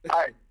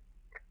I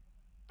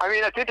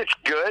mean, I think it's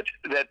good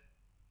that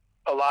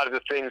a lot of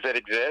the things that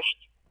exist,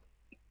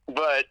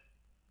 but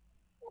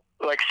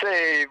like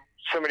say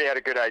somebody had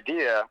a good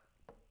idea,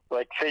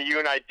 like say you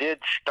and I did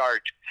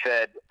start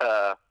said,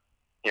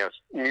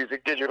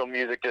 digital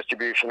music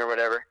distribution or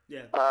whatever.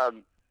 Yeah.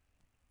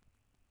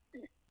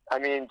 I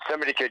mean,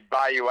 somebody could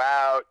buy you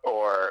out,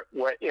 or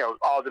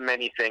all the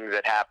many things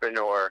that happen,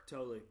 or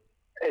totally.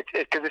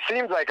 Because it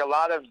seems like a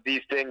lot of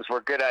these things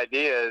were good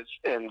ideas,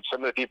 and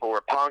some of the people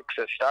were punks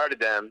that started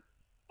them,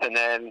 and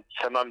then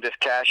some of them just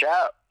cash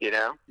out.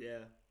 Yeah.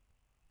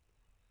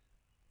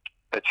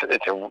 It's a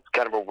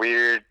kind of a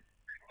weird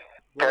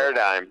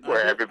paradigm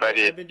where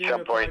everybody I've at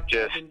some point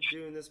just... I've been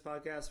doing this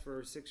podcast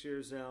for 6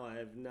 years now. I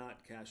have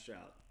not cashed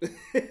out.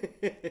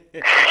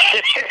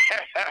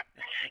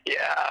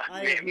 Yeah,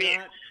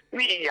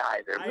 me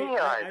either.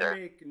 I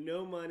make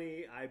no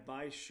money. I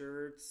buy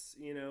shirts.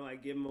 I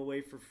give them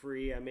away for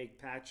free. I make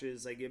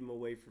patches. I give them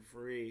away for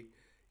free.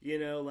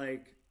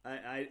 Like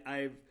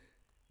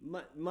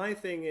my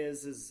thing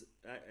is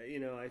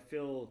I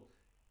feel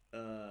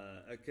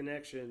a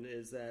connection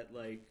is that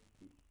like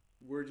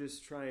we're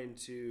just trying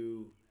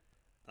to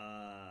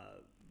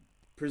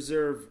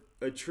preserve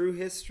a true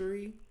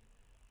history,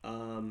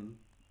 no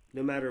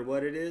matter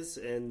what it is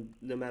and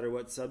no matter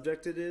what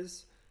subject it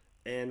is.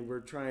 And we're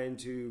trying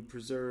to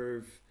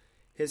preserve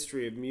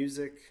history of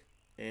music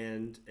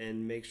and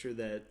make sure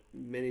that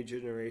many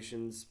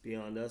generations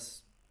beyond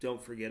us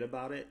don't forget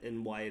about it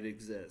and why it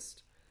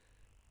exists.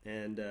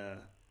 And,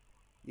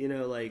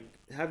 like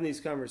having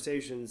these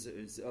conversations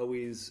is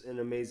always an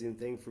amazing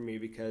thing for me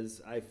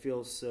because I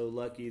feel so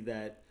lucky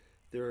that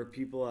there are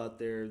people out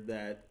there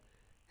that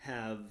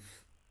have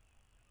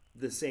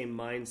the same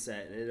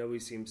mindset, and it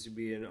always seems to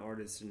be an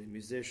artist and a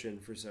musician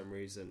for some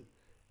reason.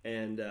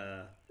 And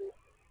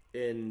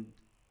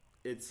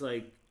it's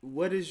like,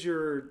 what is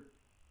do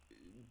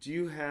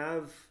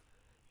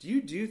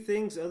you do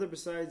things other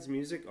besides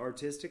music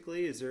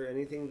artistically? Is there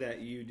anything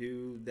that you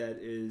do that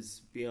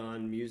is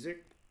beyond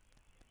music?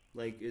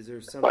 Like, is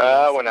there something?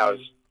 Well, when I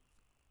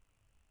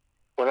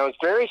was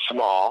very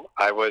small,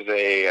 I was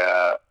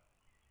I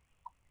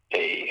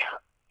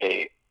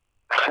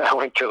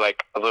went to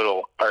like a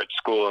little art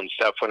school and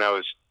stuff when I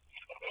was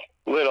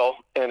little,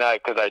 and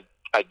because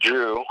I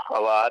drew a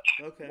lot,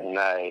 okay, and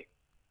I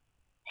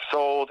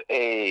sold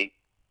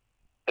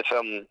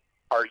some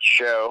art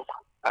show.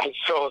 I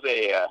sold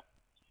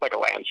like a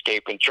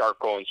landscape and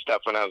charcoal and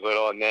stuff when I was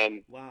little, and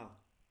then wow,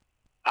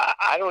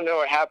 I don't know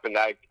what happened.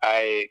 I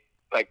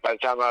like by the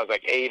time I was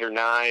like 8 or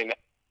 9,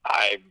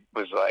 I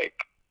was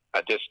like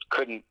I just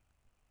couldn't.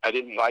 I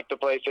didn't like the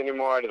place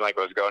anymore. I didn't like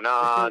what was going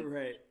on.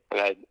 Right.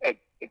 And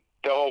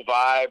the whole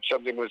vibe,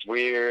 something was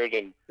weird,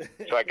 and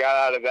so I got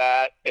out of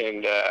that,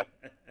 and it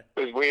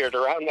was weird.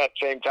 Around that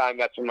same time,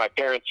 that's when my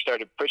parents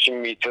started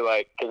pushing me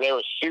to because they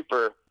were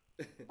super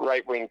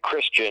right-wing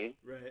Christian.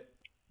 Right.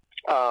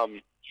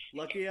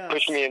 Lucky us.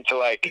 Pushed me into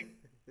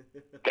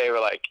they were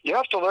like, you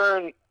have to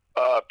learn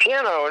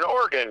piano and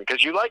organ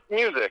because you like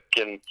music,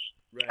 and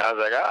right. I was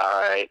like,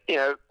 all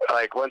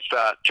right, once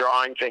the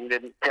drawing thing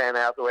didn't pan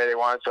out the way they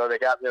wanted, so they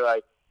got me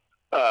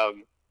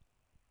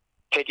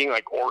taking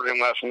organ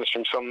lessons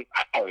from some.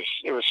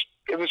 It was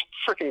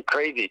freaking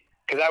crazy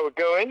because I would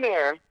go in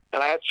there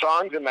and I had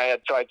songs in my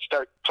head, so I'd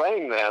start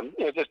playing them,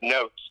 just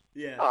notes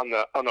on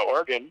the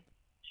organ,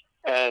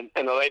 and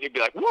the lady would be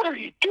like, "What are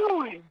you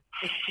doing?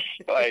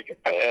 That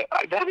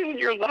isn't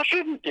your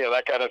lesson,"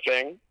 that kind of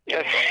thing.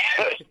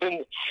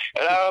 And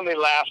I only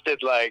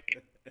lasted a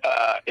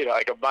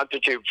month or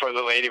two before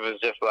the lady was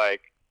just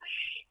like,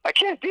 "I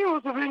can't deal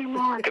with them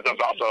anymore," because I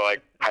was also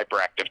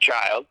hyperactive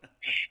child,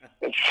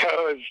 and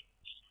so it was.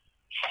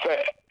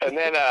 And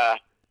then I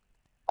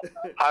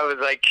was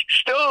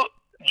still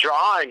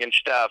drawing and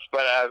stuff,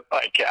 but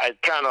I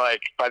kind of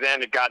by then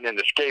had gotten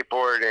into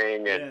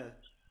skateboarding, and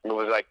it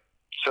was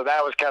so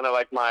that was kind of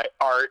my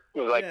art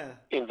was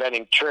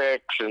inventing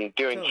tricks and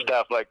doing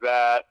stuff like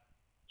that.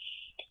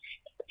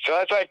 So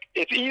that's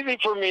it's easy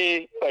for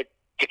me to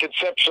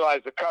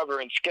conceptualize the cover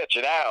and sketch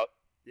it out.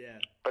 Yeah.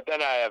 But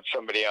then I have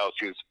somebody else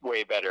who's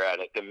way better at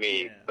it than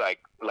me,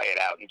 lay it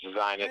out and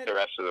design it the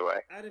rest of the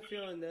way. I had a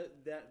feeling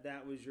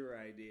that was your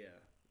idea,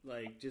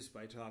 just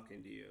by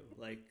talking to you.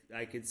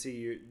 I could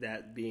see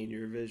that being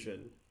your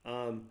vision.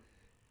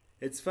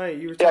 It's funny,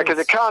 you were talking... Yeah, because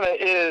it kind of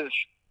is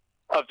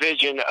a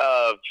vision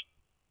of...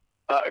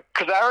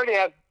 Because I already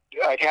had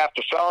half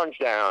the songs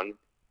down,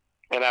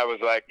 and I was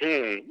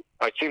it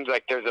seems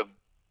like there's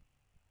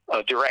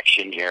a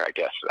direction here, I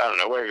guess. I don't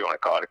know, whatever you want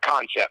to call it, a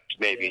concept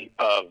maybe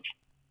of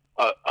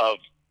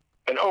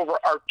an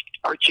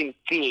overarching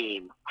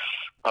theme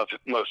of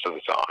most of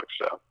the songs.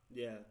 So,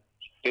 yeah.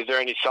 Is there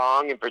any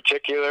song in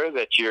particular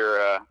that you're?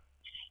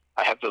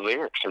 I have the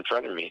lyrics in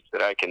front of me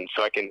that I can.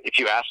 If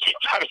you ask me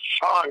about a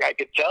song, I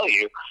could tell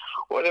you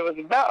what it was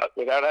about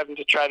without having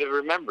to try to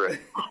remember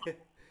it.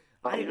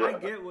 I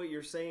get what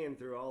you're saying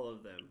through all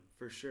of them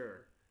for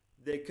sure.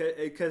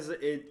 Because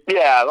it.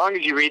 Yeah, as long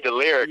as you read the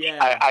lyrics,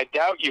 yeah. I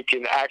doubt you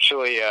can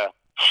actually.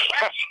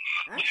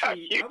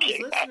 Actually, I was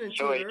listening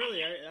to it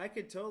earlier. I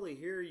could totally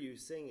hear you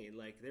singing.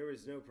 There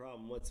was no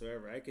problem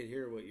whatsoever. I could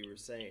hear what you were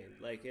saying.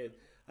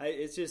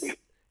 It's just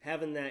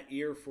having that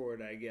ear for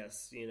it, I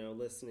guess.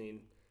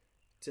 Listening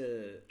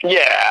to.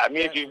 Yeah, I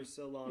mean, if you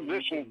so long,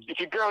 if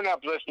you've grown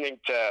up listening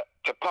to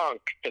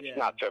punk, it's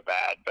not so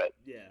bad. But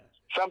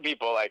some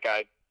people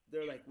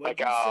they're like, "What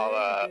did you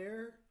say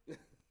there?"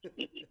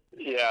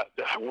 Yeah,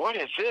 what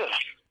is this?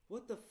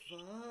 What the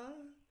fuck?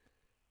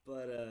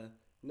 But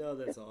no,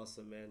 that's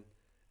awesome, man.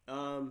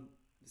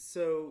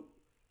 So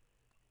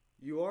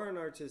you are an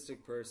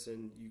artistic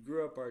person. You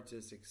grew up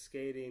artistic,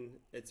 skating.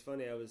 It's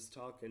funny. I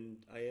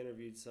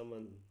interviewed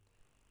someone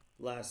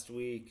last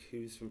week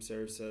who's from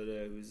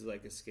Sarasota, who's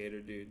like a skater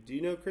dude. Do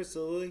you know Chris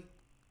Lilly?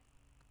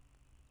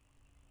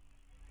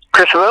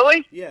 Chris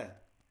Lilly? Yeah.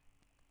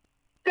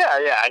 Yeah,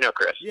 I know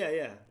Chris.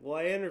 Yeah. Well,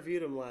 I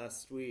interviewed him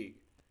last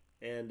week,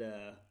 and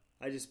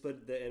I just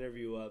put the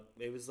interview up.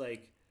 It was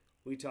like,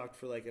 we talked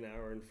for like an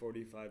hour and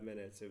 45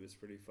 minutes. It was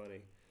pretty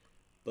funny.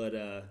 But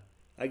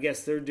I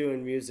guess they're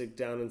doing music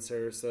down in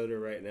Sarasota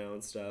right now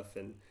and stuff.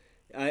 And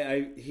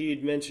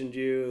he'd mentioned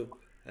you,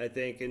 I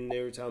think, and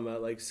they were talking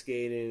about like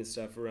skating and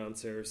stuff around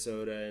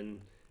Sarasota. And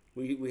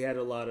we had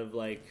a lot of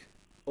like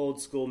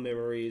old school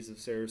memories of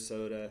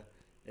Sarasota.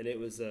 And it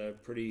was a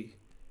pretty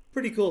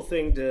cool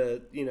thing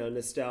to,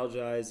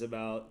 nostalgize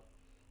about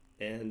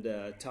and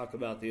talk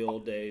about the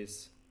old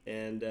days.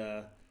 And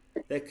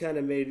that kind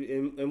of made,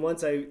 and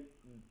once I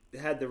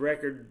had the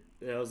record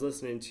and I was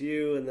listening to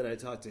you and then I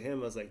talked to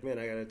him, I was like, man,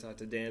 I got to talk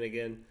to Dan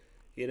again,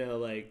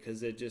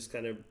 because it just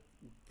kind of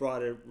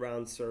brought a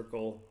round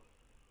circle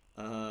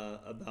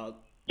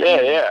about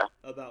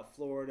about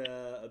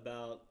Florida,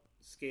 about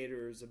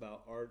skaters,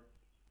 about art,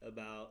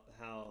 about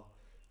how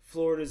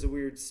Florida's a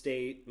weird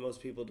state. Most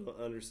people don't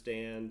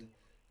understand.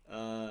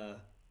 It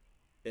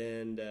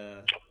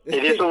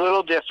is a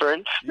little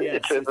different.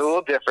 Yes, it's a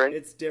little different.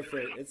 It's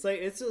different. It's like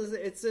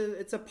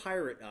it's a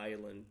pirate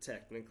island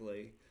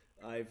technically.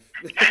 I've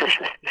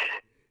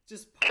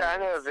just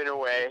kind of in a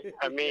way.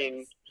 I mean,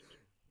 yes.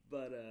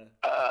 But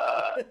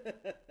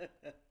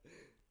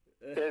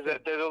there's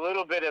a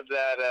little bit of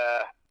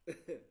that.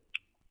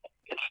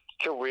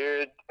 It's a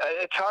weird.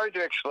 It's hard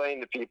to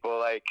explain to people.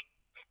 Like,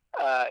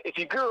 if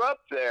you grew up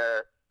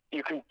there,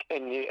 you can,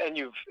 and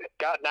you've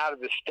gotten out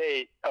of the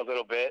state a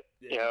little bit,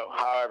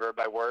 however,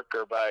 by work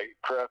or by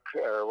crook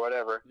or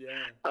whatever.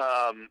 Yeah.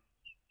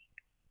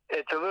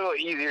 It's a little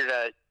easier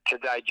to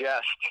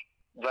digest.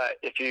 But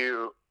if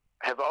you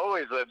have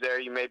always lived there,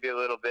 you may be a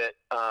little bit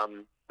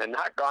and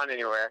not gone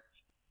anywhere.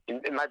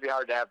 It might be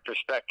hard to have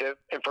perspective.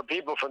 And for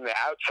people from the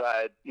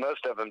outside,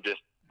 most of them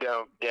just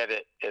don't get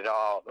it at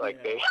all.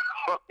 Like they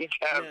don't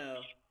have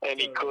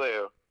any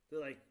clue. They're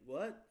like,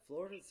 what?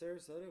 Florida,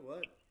 Sarasota?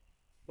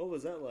 What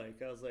was that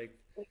like? I was like,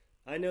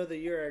 I know the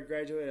year I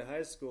graduated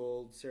high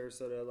school,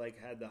 Sarasota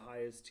had the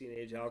highest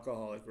teenage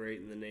alcoholic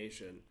rate in the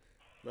nation.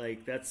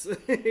 Like that's,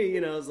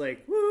 I was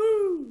like,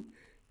 woo,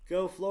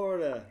 go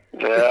Florida.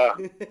 Yeah.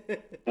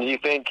 Do you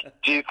think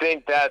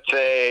that's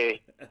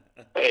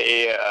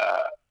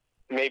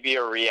maybe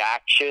a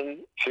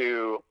reaction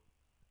to?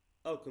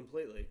 Oh,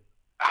 completely.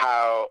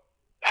 How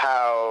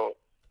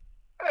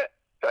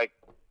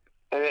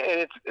and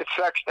it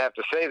sucks to have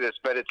to say this,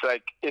 but it's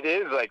like it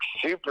is like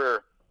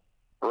super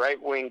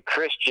right-wing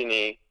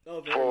Christian-y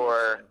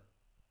for. So.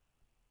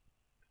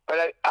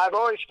 But I've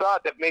always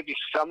thought that maybe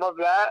some of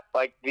that,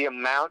 like the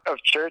amount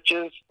of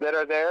churches that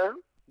are there.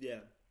 Yeah.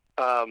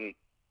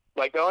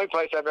 Like the only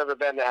place I've ever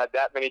been that had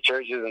that many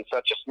churches in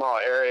such a small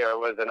area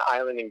was an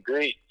island in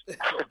Greece.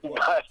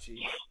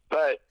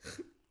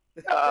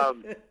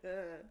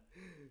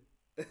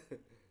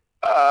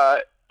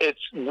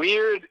 It's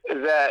weird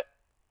that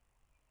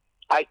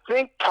I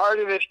think part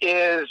of it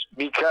is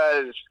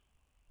because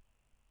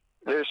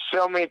there's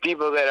so many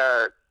people that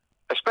are,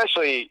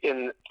 especially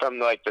from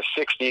like the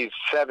 60s,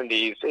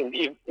 70s, and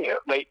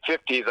late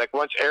 50s, like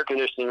once air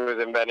conditioning was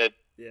invented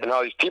and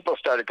all these people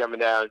started coming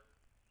down,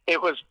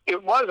 it was a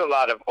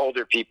lot of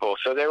older people.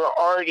 So they were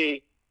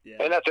already,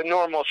 and that's a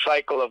normal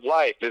cycle of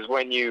life, is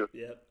when you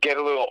get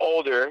a little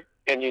older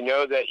and you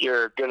know that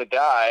you're going to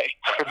die,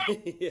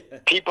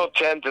 people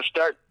tend to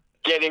start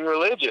getting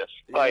religious.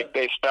 Like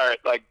they start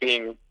like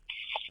being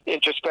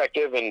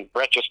introspective and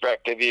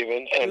retrospective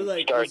even, and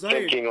start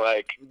thinking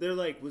they're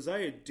like, was I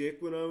a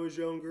dick when I was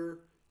younger?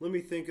 Let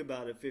me think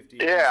about it 50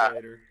 years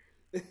later.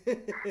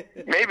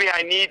 maybe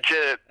I need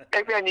to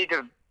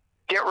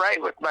get right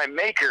with my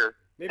maker.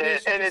 And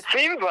it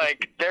seems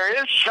like there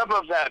is some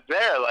of that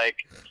there. Like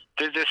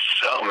there's just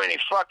so many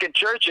fucking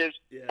churches,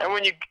 and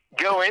when you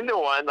go into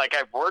one, like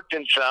I've worked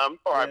in some,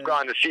 or I've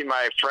gone to see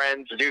my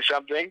friends do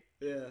something,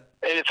 and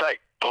it's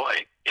like,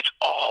 boy, it's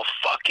all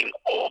fucking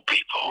old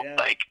people. Yeah.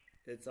 Like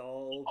it's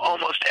all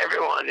almost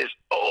everyone is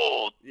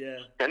old. Yeah.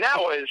 And that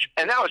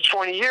was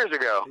 20 years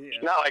ago. Yeah.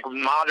 It's not like a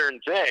modern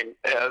thing.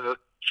 It's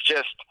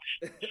just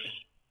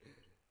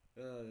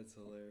oh, that's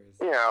hilarious.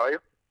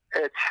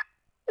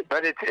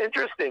 But it's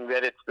interesting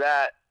that it's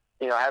that,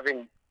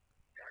 having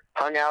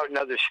hung out in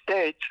other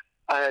states,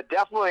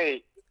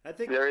 definitely I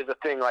think there is a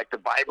thing like the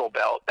Bible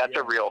Belt. That's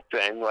a real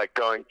thing, like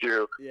going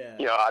through,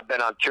 I've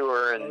been on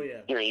tour and,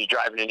 you're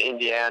driving in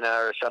Indiana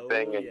or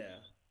something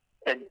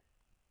and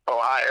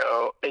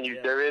Ohio, and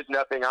there is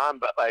nothing on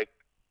but like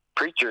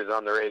preachers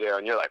on the radio,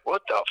 and you're like,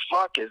 what the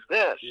fuck is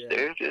this,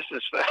 dude? This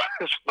is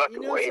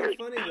fucking weird.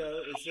 What's funny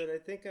though is that I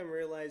think I'm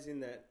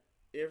realizing that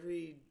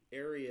every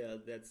area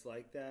that's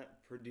like that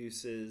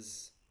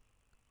produces,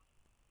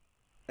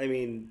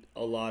 a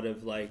lot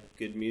of like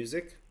good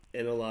music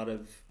and a lot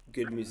of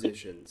good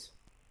musicians,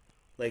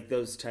 like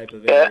those type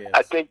of areas.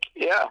 I think,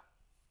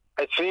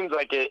 it seems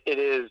like it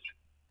is.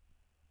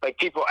 Like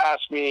people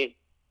ask me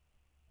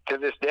to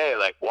this day,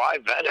 like, why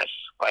Venice?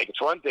 Like,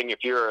 it's one thing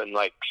if you're in,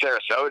 like,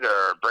 Sarasota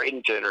or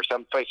Bradenton or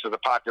someplace with a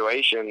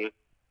population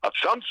of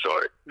some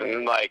sort.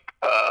 And, like,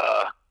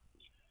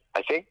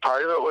 I think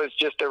part of it was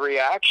just a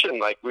reaction.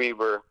 Like, we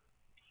were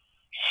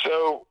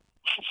so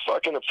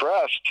fucking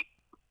oppressed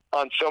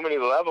on so many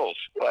levels.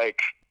 Like,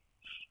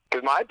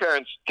 because my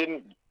parents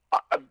didn't,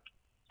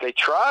 they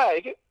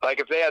tried. Like,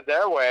 if they had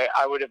their way,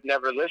 I would have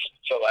never listened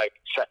to, like,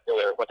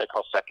 secular, what they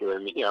call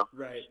secular,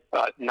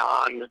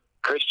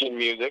 non-Christian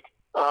music.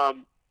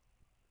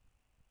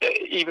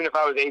 Even if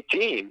I was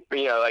 18,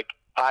 like,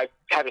 I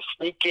had to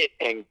sneak it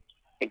and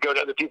go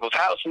to other people's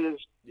houses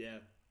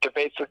to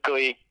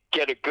basically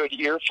get a good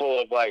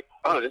earful of, like,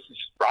 oh, this is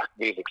rock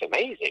music's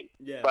amazing.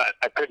 Yeah. But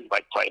I couldn't,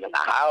 like, play it in the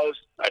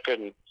house. I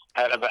couldn't.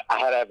 I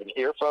had to have an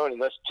earphone and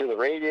listen to the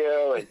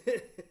radio and,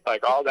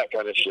 like, all that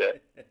kind of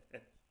shit.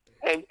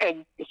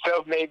 And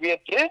so maybe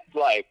it did,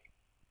 like,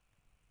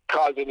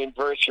 cause an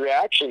inverse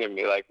reaction in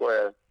me, like,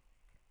 where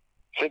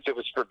since it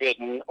was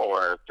forbidden,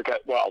 or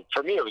because, well,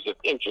 for me it was just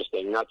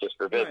interesting, not just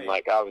forbidden. Right.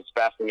 Like, I was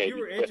fascinated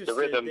with the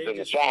rhythms and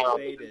the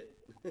sound.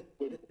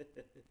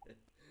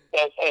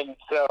 and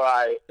so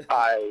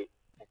I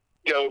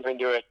dove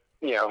into it,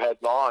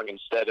 headlong,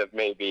 instead of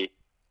maybe,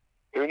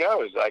 who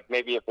knows, like,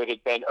 maybe if it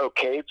had been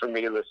okay for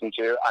me to listen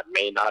to, I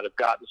may not have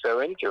gotten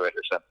so into it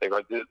or something, or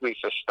at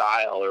least a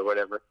style or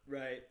whatever.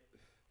 Right.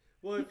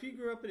 Well, if you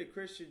grew up in a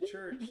Christian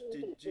church,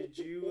 did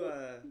you,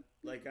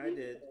 like I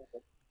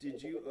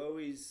did you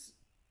always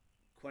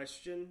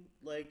question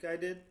like I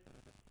did?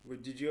 Or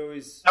did you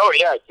always... Oh,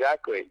 yeah,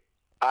 exactly.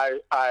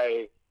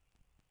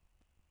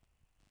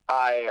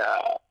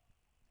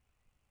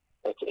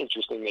 It's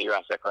interesting that you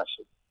asked that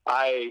question.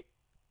 I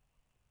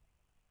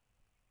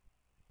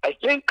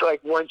think,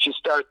 like, once you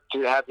start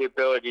to have the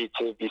ability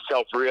to be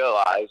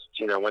self-realized,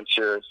 once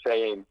you're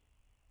saying,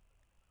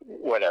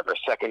 whatever,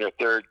 second or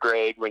third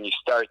grade, when you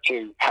start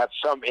to have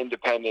some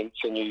independence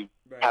and you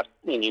have,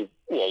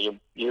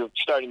 you're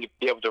starting to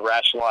be able to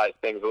rationalize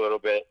things a little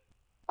bit.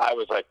 I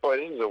was like, boy,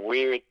 this is a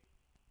weird,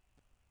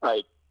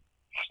 like,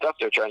 stuff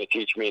they're trying to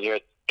teach me here.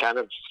 It's kind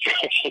of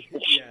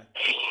strange. Yeah.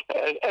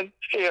 And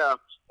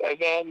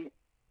then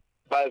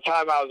by the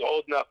time I was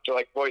old enough to,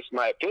 like, voice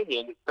my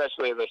opinion,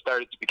 especially as I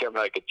started to become,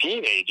 like, a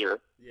teenager,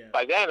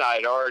 by then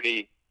I'd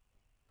already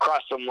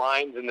crossed some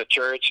lines in the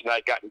church, and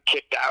I'd gotten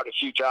kicked out a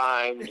few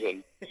times,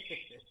 and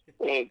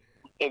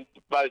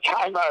by the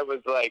time I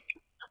was, like,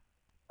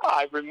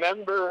 I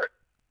remember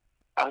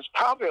I was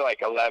probably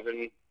like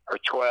 11 or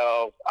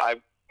 12.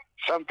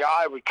 Some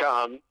guy would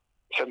come,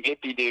 some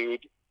hippie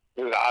dude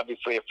who was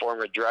obviously a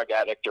former drug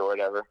addict or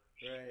whatever,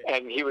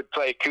 and he would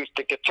play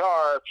acoustic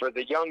guitar for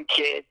the young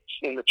kids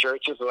in the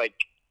churches, like,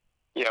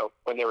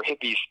 when they were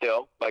hippies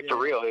still, like the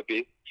real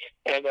hippies,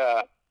 and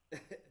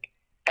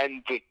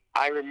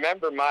I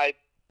remember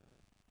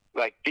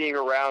being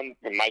around,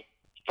 and my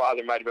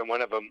father might have been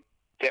one of them,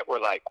 that were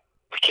like,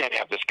 we can't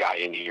have this guy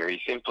in here.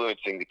 He's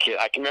influencing the kid.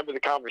 I can remember the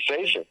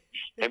conversation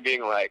and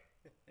being like,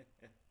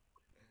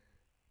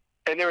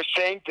 and they were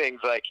saying things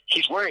like,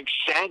 he's wearing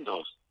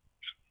sandals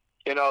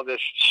and all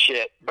this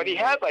shit. But he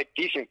had, like,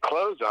 decent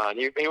clothes on.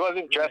 He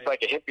wasn't dressed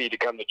like a hippie to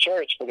come to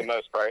church for the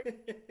most part.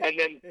 And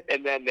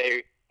then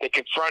they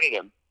confronted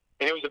him.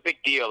 And it was a big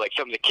deal. Like,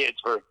 some of the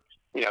kids were,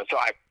 so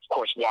I, of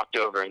course, walked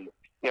over and,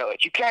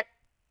 like, you can't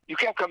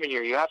come in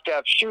here. You have to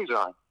have shoes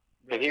on.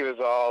 And he was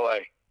all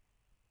like,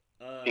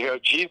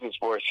 Jesus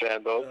wore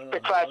sandals, the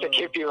classic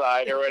hippie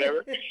line or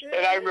whatever.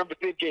 And I remember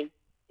thinking,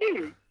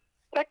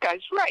 that guy's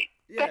right.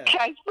 Yeah. That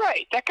guy's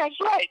right.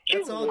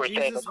 That's all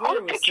Jesus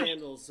wore was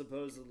sandals,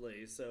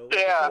 supposedly. So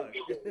yeah,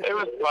 it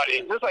was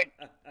funny. Just like,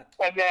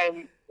 and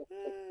then,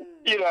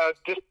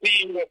 just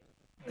seeing the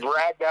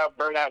bragged out,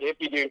 burnt out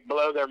hippie dude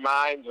blow their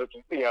minds with,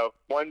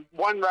 one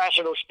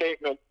rational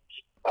statement.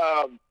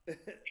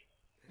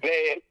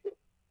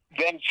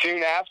 Then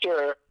soon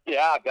after,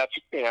 that's,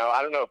 I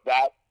don't know if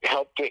that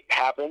helped it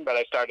happen, but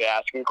I started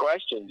asking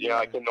questions,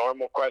 like the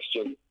normal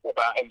questions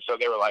about, and so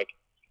they were like,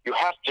 you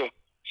have to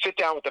sit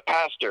down with the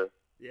pastor.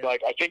 Yeah.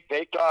 Like, I think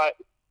they thought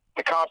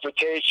the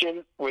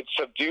confrontation would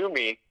subdue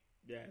me.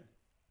 Yeah.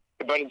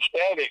 But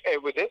instead,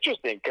 it was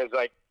interesting because,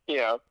 like,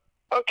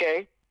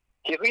 okay,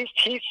 at least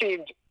he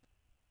seemed,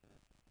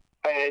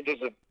 and this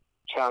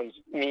sounds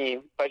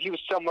mean, but he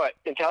was somewhat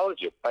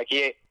intelligent. Like,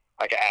 I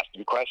asked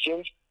him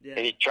questions,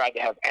 and he tried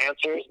to have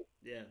answers.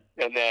 Yeah.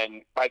 And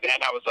then by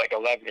then I was like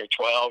 11 or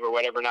 12 or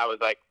whatever, and I was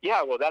like,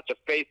 well, that's a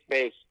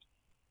faith-based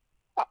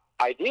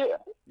idea.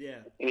 Yeah.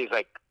 And he's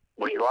like,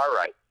 well, you are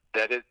right.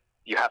 That is,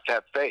 you have to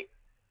have faith.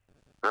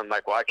 And I'm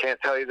like, well, I can't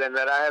tell you then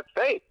that I have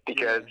faith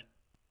because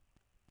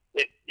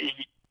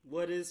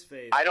what is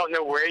faith? I don't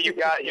know where you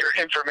got your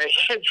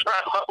information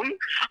from.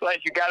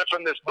 Like, you got it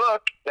from this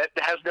book that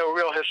has no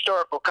real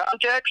historical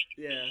context.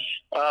 Yeah.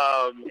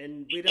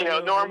 And we don't know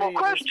normal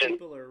how many of these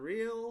people are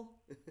real.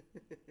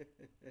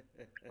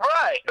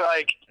 Right.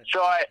 Like,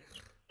 so I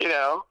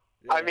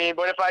mean,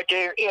 but if I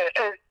came in,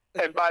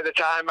 and by the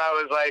time I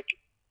was like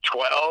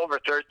 12 or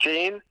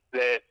 13,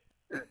 that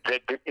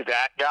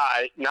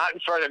guy, not in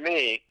front of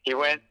me,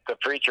 the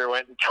preacher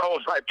went and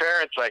told my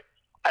parents, like,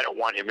 I don't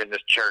want him in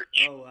this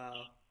church. Oh,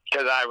 wow.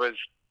 Because I was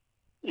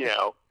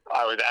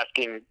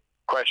asking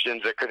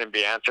questions that couldn't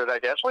be answered, I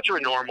guess, which were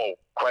normal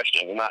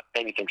questions, not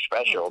anything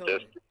special. Oh,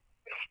 totally.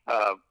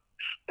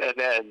 And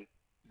then,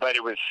 but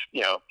it was,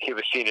 he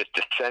was seen as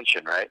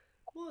dissension, right?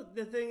 Well,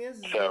 the thing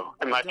is so,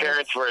 and my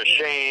parents were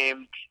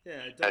ashamed.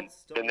 Yeah,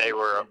 and they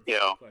were, of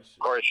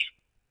course,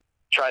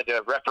 tried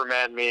to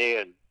reprimand me,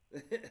 and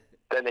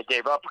then they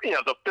gave up,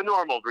 the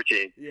normal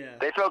routine. Yeah.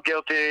 They felt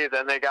guilty,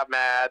 then they got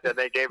mad, then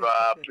they gave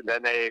up, and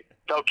then they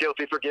felt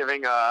guilty for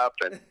giving up,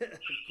 and of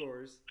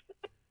course,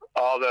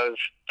 all those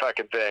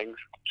fucking things.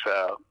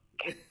 So,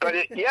 but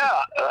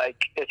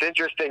it's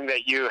interesting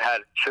that you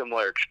had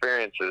similar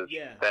experiences.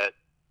 Yeah. That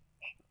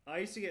I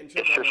used to get in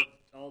trouble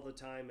all the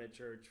time at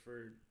church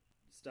for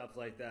stuff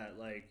like that.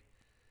 Like,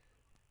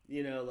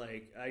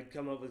 I'd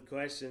come up with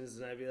questions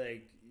and I'd be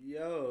like,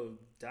 yo,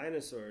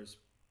 dinosaurs,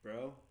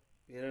 bro.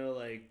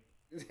 Right.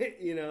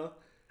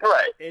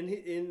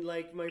 And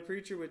like my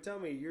preacher would tell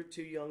me, you're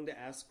too young to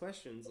ask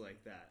questions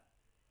like that.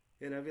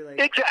 And I'd be like,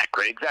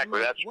 exactly. Like,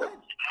 That's what?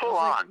 Full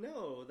on. Like,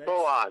 no, that's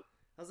full on.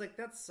 I was like,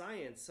 that's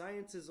science.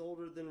 Science is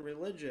older than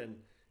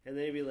religion. And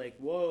they'd be like,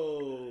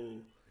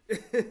 whoa.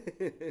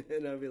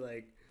 And I'd be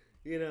like,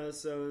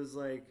 so it was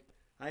like,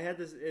 I had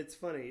this, it's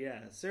funny,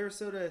 yeah.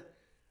 Sarasota,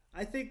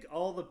 I think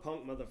all the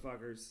punk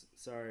motherfuckers,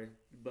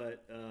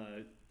 but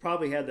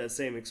probably had that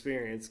same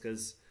experience,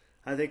 because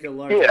I think a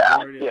large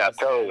majority of us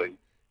totally.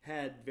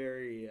 had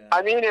very...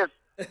 I mean,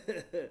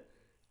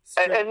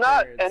 and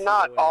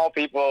not all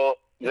people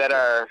that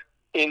are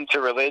into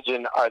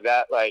religion are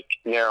that, like,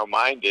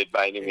 narrow-minded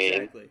by any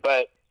means.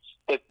 But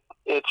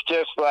it's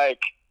just, like,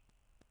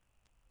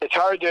 it's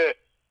hard to,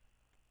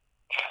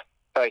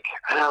 like,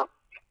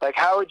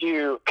 how would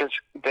you, because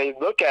they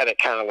look at it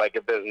kind of like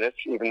a business,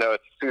 even though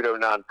it's pseudo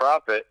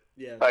nonprofit.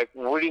 Yeah. Like,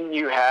 wouldn't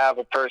you have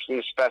a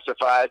person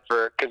specified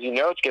for, because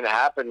it's going to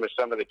happen with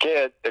some of the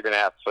kids, they're going to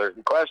have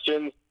certain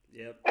questions.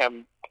 Yep.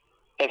 And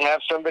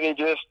have somebody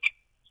just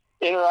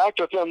interact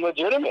with them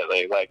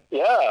legitimately. Like,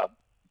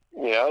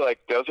 like,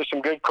 those are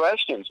some good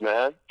questions,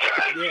 man.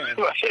 Yeah.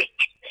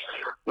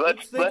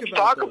 let's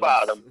talk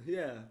about them.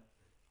 Yeah.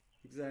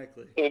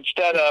 Exactly.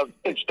 Instead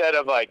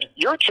of like,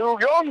 you're too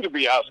young to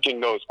be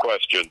asking those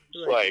questions.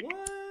 Like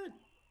what?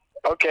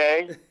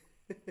 Okay,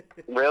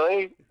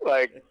 really?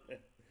 Like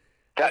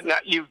that? Now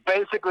you've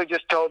basically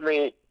just told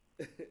me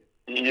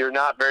you're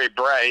not very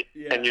bright,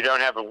 and you don't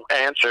have an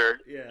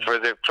answer for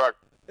the truck.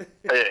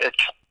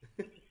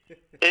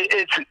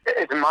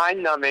 It's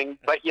mind numbing,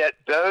 but yet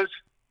those,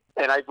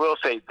 and I will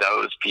say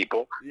those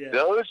people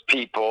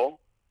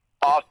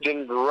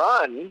often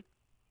run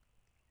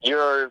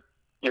your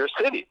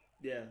city.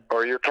 Yeah.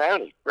 Or your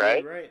county,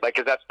 right? Yeah, right. Like,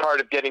 because that's part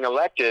of getting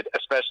elected,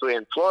 especially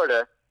in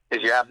Florida,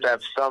 is you have to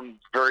have some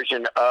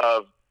version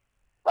of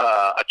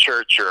a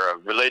church or a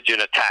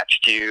religion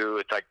attached to you.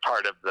 It's like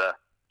part of the,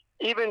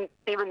 even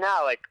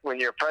now, like when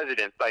you're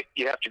president, like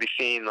you have to be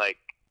seen like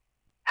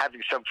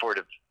having some sort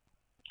of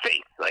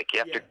faith. Like you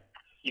have to,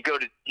 you go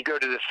to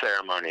the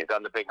ceremonies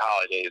on the big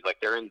holidays.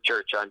 Like they're in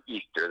church on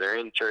Easter. They're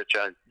in church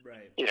on,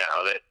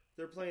 that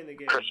they're playing the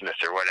game, Christmas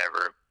or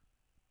whatever.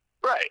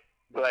 Right.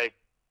 Like,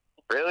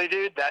 really,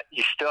 dude? That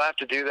you still have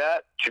to do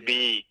that to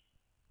be,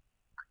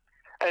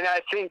 and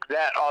I think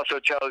that also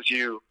tells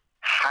you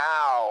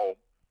how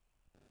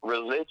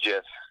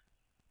religious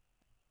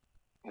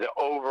the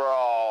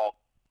overall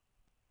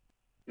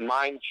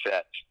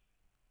mindset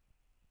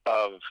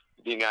of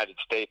the United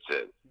States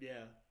is.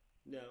 Yeah,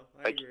 no,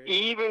 I agree.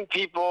 Even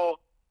people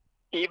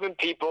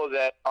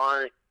that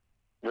aren't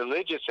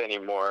religious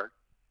anymore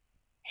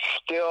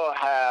still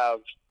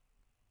have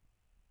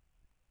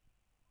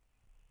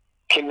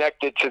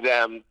connected to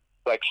them,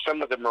 like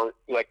some of the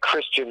like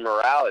Christian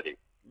morality,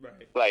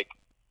 right?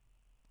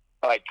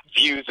 Like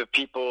views of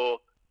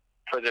people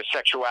for their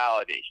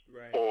sexuality,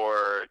 right?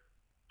 Or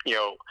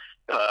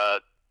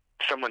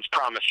someone's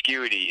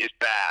promiscuity is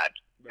bad,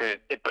 right.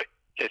 But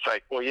it's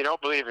like, well, you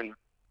don't believe in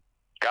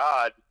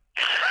God,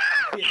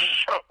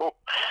 so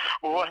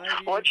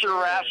what's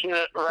your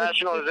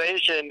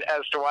rationalization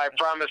as to why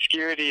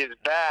promiscuity is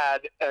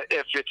bad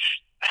if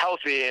it's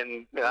healthy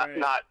and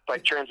not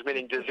like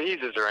transmitting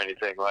diseases or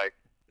anything? Like,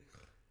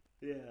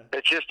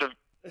 it's just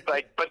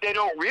but they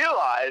don't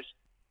realize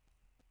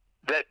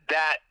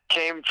that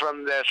came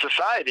from the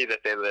society that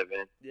they live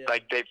in.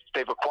 Like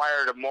they've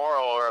acquired a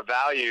moral or a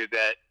value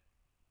that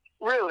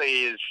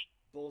really is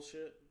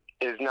bullshit.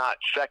 Is not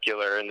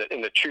secular in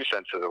the true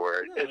sense of the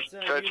word. No,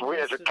 it's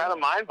weird. It's kind of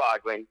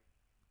mind-boggling.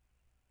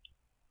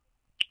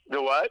 The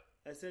what?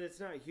 I said it's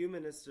not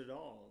humanist at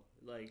all.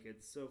 Like,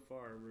 it's so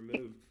far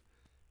removed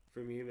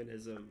from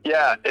humanism.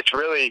 Yeah, it's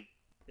crazy.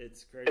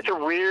 It's a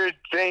weird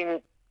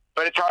thing,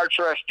 but it's hard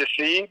for us to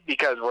see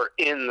because we're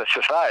in the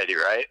society,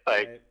 right?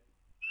 Like,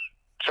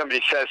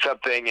 somebody says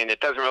something and it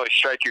doesn't really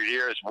strike your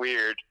ear as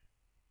weird,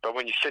 but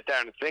when you sit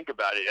down and think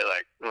about it, you're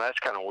like, well, that's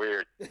kind of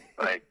weird.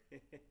 Like,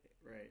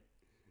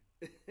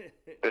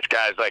 this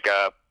guy's like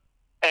a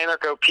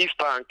anarcho peace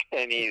punk,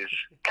 and he's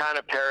kind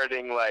of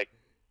parroting like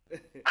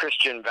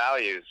Christian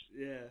values.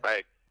 Yeah.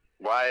 Like,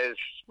 Why is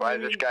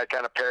this guy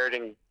kind of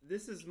parroting?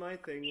 This is my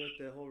thing with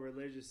the whole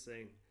religious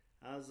thing.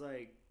 I was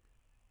like,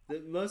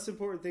 the most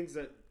important things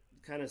that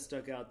kind of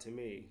stuck out to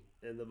me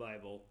in the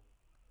Bible,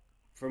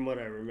 from what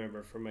I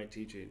remember from my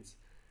teachings,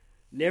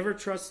 never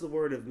trust the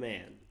word of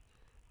man.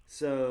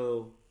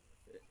 So,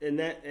 and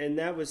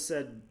that was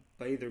said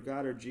by either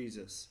God or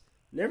Jesus.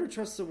 Never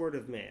trust the word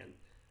of man.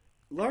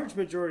 Large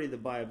majority of the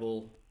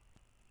Bible,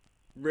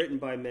 written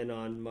by men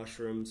on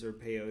mushrooms or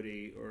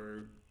peyote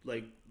or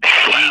like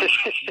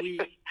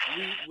wheat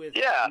with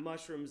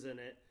mushrooms in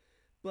it.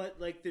 But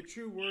like the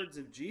true words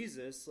of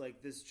Jesus,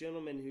 like this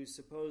gentleman who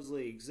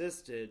supposedly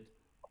existed,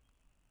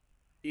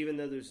 even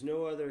though there's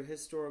no other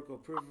historical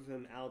proof of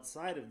him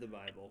outside of the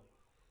Bible,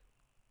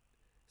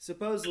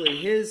 supposedly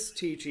his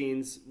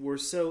teachings were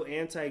so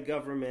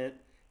anti-government,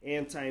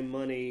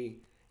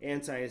 anti-money,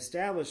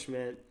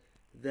 anti-establishment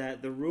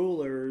that the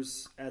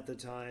rulers at the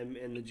time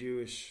in the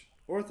Jewish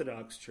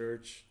Orthodox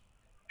Church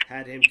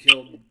had him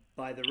killed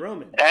by the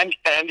Romans, and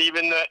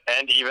even the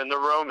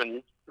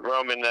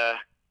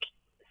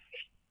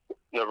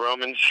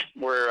Romans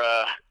were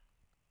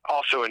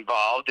also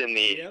involved in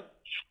the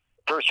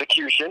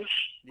persecution.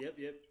 Yep.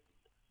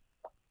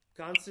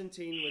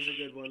 Constantine was a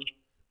good one.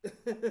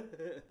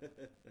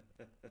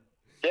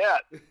 Yeah.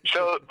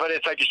 So, but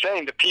it's like you're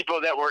saying, the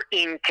people that were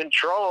in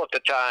control at the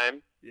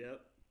time,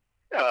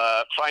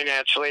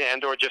 financially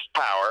and or just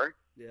power,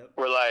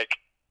 were like,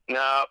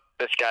 no,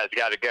 this guy's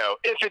got to go.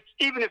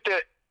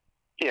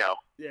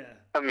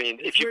 I mean,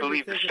 if you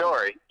believe the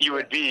story, you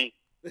would be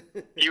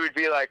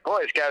like, boy,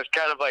 this guy was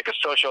kind of like a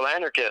social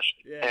anarchist,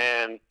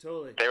 and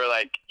totally. They were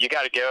like, you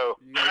got to go.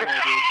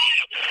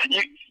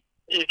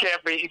 You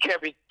can't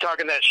be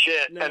talking that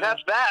shit, and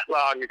that's that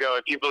long ago.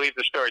 If you believe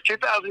the story,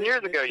 2,000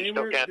 years ago, you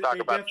still can't talk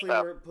about stuff. They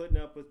definitely weren't putting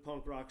up with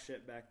punk rock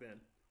shit back then.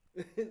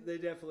 They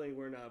definitely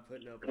were not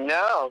putting up with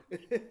No.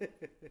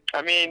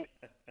 I mean,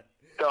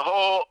 the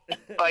whole,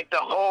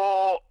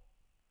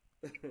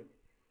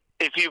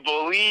 if you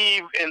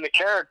believe in the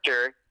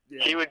character,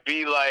 he would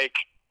be like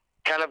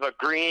kind of a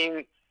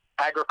green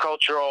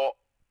agricultural,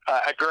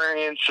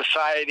 agrarian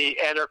society,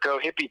 anarcho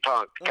hippie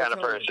punk kind of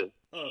person.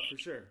 Oh, for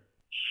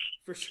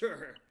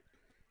sure.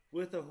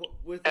 With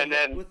an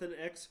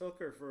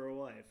ex-hooker for a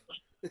wife.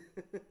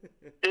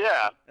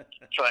 Yeah.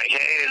 It's like,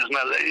 hey, this is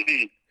my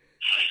lady.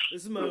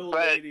 This is my old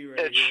lady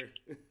right here.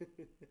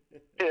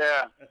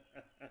 Yeah.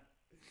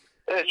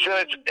 It's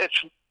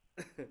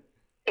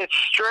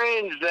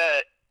strange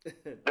that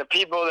the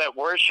people that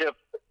worship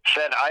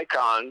said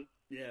icon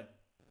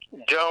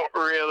don't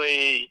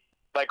really,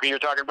 like we were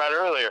talking about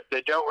earlier,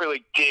 they don't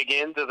really dig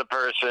into the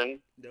person.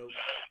 Nope.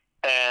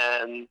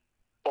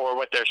 Or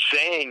what they're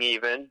saying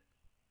even,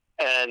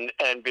 and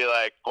be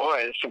like,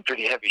 boy, this is some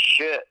pretty heavy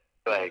shit.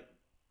 Like,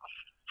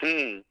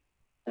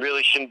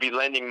 really shouldn't be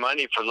lending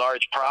money for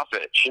large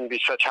profit. Shouldn't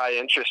be such high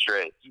interest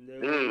rates.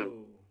 No.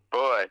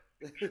 Boy.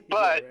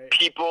 But right.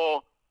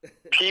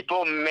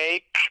 people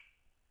make,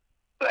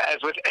 as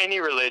with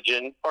any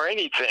religion or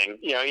anything,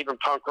 even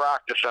punk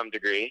rock to some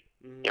degree,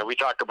 we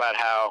talk about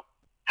how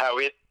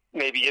it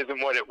maybe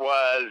isn't what it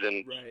was,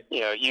 and,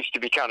 it used to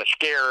be kind of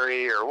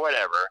scary or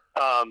whatever.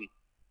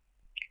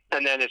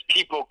 And then as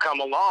people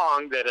come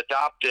along that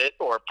adopt it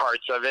or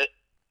parts of it,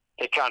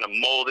 they kind of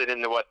mold it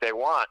into what they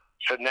want.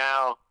 So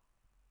now,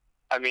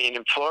 I mean,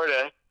 in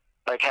Florida,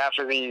 like half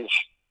of these,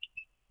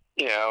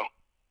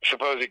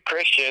 supposed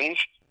Christians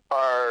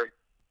are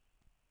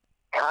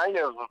kind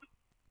of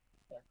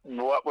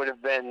what would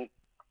have been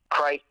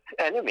Christ's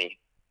enemy.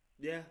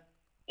 Yeah.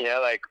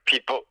 Like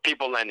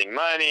people lending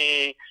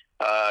money,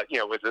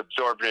 with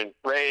absorbent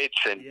rates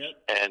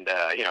and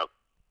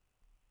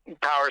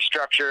power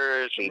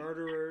structures and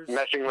murderers,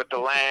 messing with the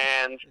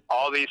land,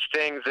 all these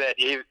things that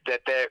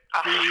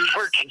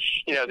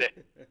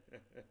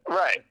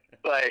right.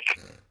 Like,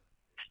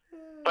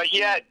 but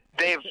yet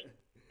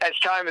as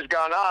time has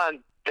gone on,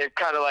 they've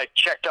kind of like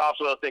checked off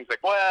little things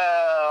like,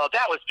 well,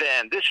 that was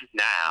then, this is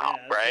now,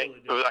 right?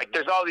 Totally like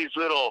there's all these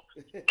little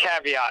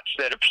caveats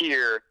that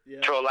appear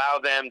to allow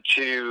them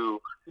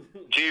to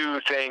do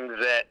things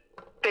that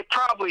they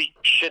probably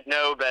should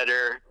know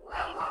better,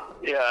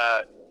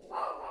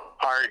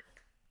 aren't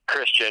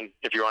Christian,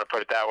 if you want to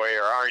put it that way,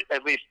 or aren't,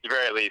 at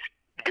very least,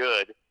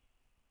 good.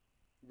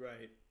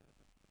 Right.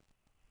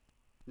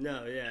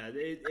 No, yeah.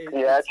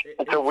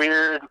 It's a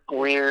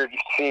weird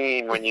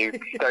scene when you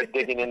start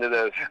digging into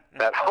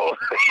that whole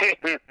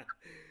thing.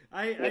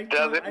 It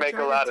doesn't make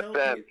a lot of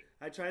sense.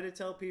 I try to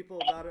tell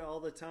people about it all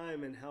the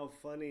time and how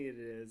funny it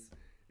is.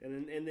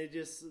 And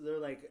they're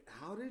like,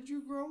 how did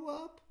you grow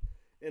up?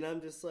 And I'm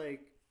just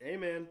like, hey,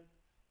 man.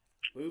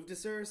 Move to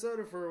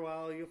Sarasota for a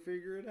while. You'll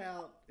figure it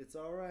out. It's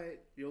all right.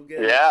 You'll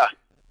get it.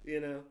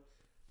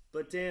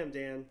 But damn,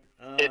 Dan.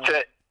 It's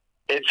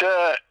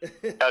a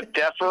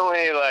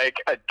definitely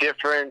like a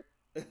different.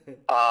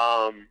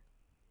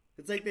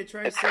 It's like they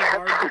try so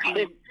hard to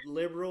be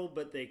liberal,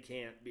 but they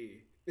can't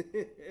be.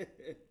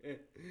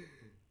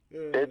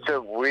 It's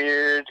a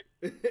weird.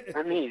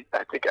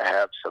 I think I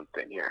have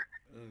something here.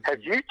 Okay.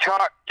 Have you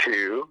talked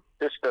to?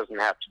 This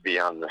doesn't have to be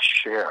on the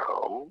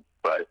show,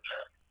 but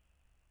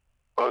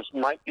but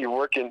might be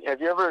working.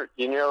 Have you ever,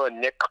 a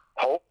Nick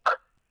Polk?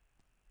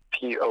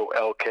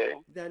 Polk.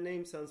 That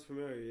name sounds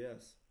familiar,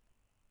 yes.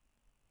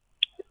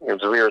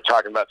 Because we were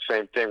talking about the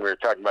same thing. We were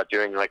talking about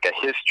doing like a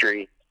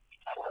history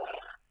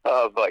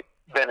of like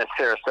Venice,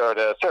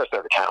 Sarasota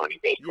County,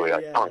 basically,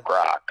 punk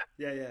rock.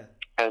 Yeah, yeah.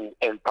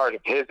 And part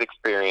of his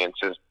experience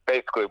is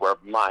basically where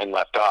mine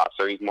left off.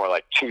 So he's more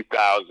like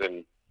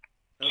 2000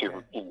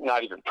 to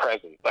not even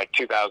present, like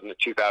 2000 to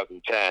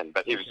 2010.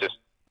 But he was just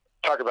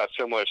talking about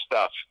similar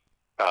stuff.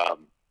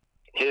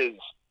 His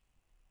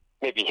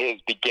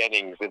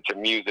beginnings into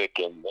music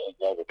and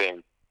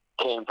everything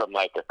came from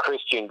like a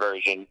Christian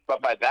version.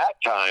 But by that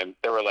time,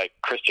 there were like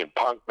Christian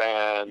punk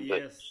bands.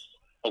 Yes.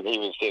 And he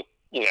was just,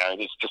 and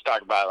he's just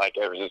talking about like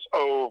it was just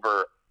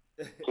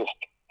just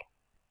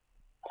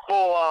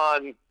full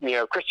on,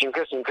 Christian,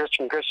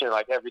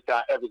 like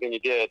everything he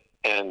did,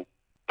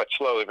 but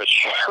slowly but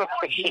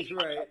surely,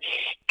 right.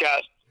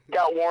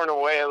 got worn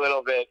away a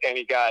little bit, and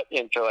he got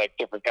into like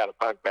different kind of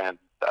punk bands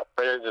and stuff.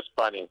 But it was just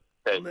funny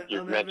that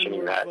you're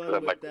mentioning that. Fun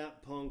with like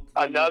that punk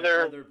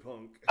another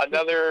punk.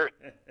 Another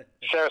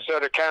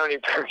Sarasota County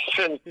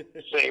person,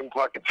 same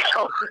fucking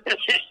story.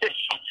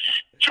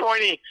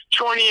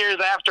 20 years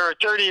after, or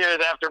 30 years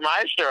after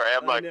my story,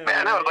 I'm like, man,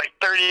 that was like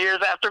 30 years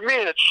after me,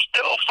 and it's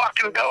still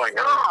fucking going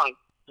on.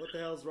 What the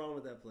hell's wrong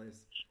with that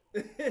place?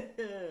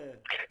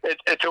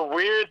 It's a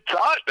weird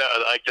thought,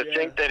 though, like to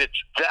think that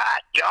it's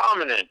that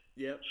dominant.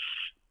 Yep.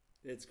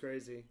 It's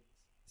crazy,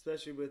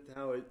 especially with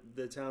how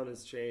the town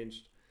has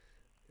changed.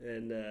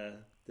 And there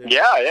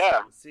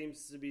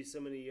seems to be so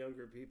many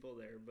younger people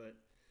there, but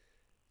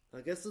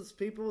I guess it's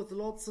people with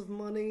lots of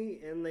money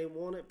and they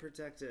want it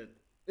protected.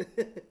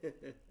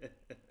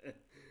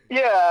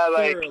 Yeah,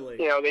 like thoroughly.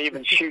 They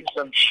even shoot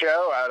some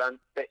show out on.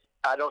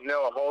 I don't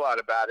know a whole lot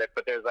about it,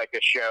 but there's like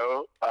a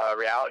show,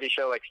 reality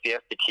show, like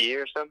Siesta Key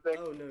or something.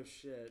 Oh no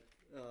shit!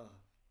 Oh.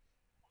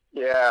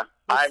 Yeah,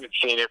 I haven't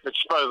seen it, but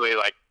supposedly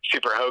like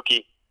super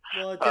hokey.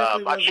 Well, it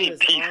definitely I've seen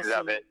pieces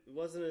awesome. of it. It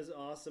wasn't as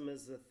awesome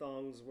as the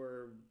thongs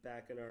were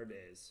back in our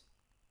days.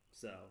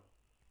 So.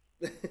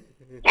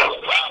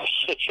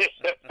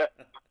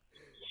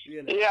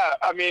 Yeah,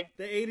 I mean,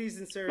 the 80s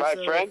in Sarasota my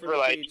friends were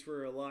like, beach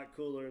were a lot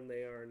cooler than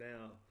they are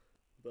now.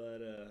 But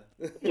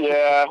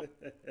yeah,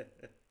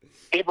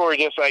 people were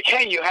just like,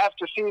 "Hey, you have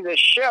to see this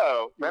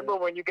show." Remember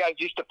when you guys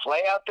used to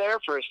play out there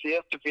for a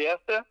Siesta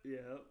Fiesta? Yeah,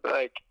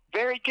 like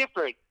very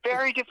different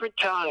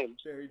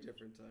times. Very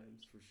different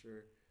times for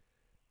sure.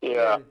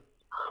 Yeah,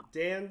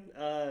 Dan,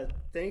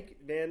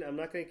 Dan, I'm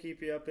not going to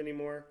keep you up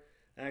anymore.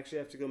 I actually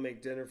have to go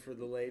make dinner for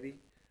the lady.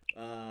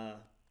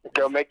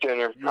 Go make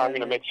dinner. Yeah, I'm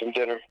going to make some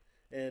dinner.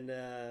 And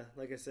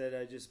like I said,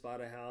 I just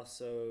bought a house,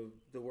 so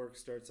the work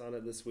starts on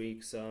it this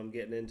week, so I'm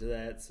getting into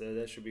that, so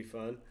that should be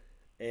fun.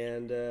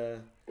 And,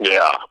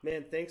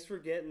 man, thanks for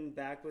getting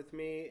back with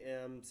me.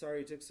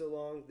 Sorry it took so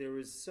long. There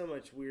was so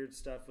much weird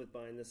stuff with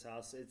buying this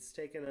house. It's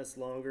taken us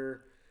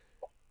longer.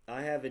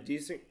 I have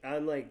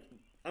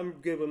I'm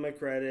good with my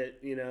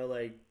credit,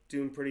 like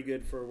doing pretty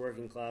good for a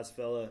working class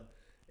fella.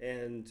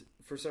 And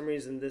for some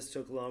reason, this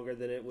took longer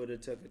than it would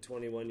have took a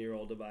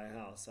 21-year-old to buy a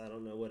house. I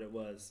don't know what it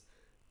was.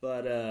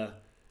 But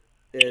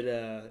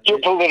your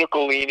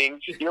political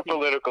leanings.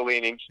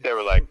 They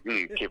were like,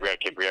 keep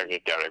going.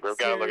 We've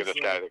got to look at this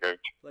guy.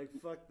 Like,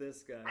 fuck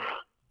this guy.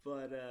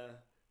 But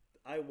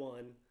I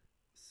won.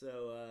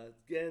 So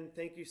again,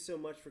 thank you so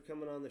much for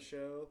coming on the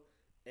show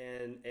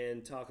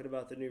and talking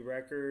about the new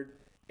record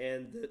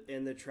and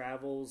the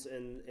travels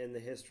and the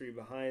history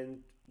behind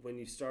when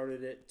you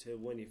started it to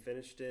when you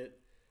finished it.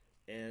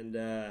 And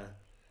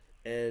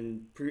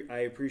I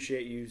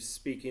appreciate you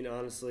speaking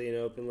honestly and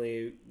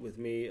openly with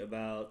me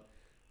about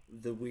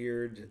the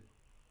weird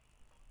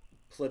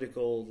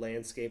political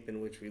landscape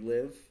in which we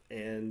live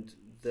and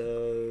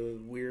the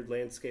weird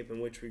landscape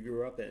in which we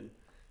grew up in.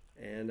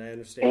 And I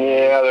understand.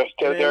 Yeah,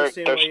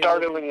 they're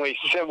startlingly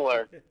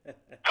similar.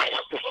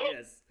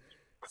 Yes.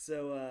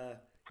 So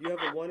you have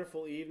a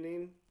wonderful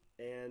evening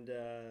and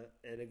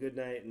a good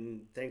night.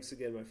 And thanks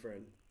again, my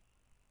friend.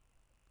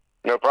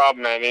 No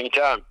problem, man.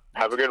 Anytime.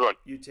 Have a good one.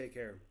 You take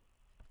care.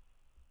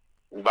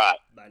 Bye.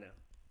 Bye now.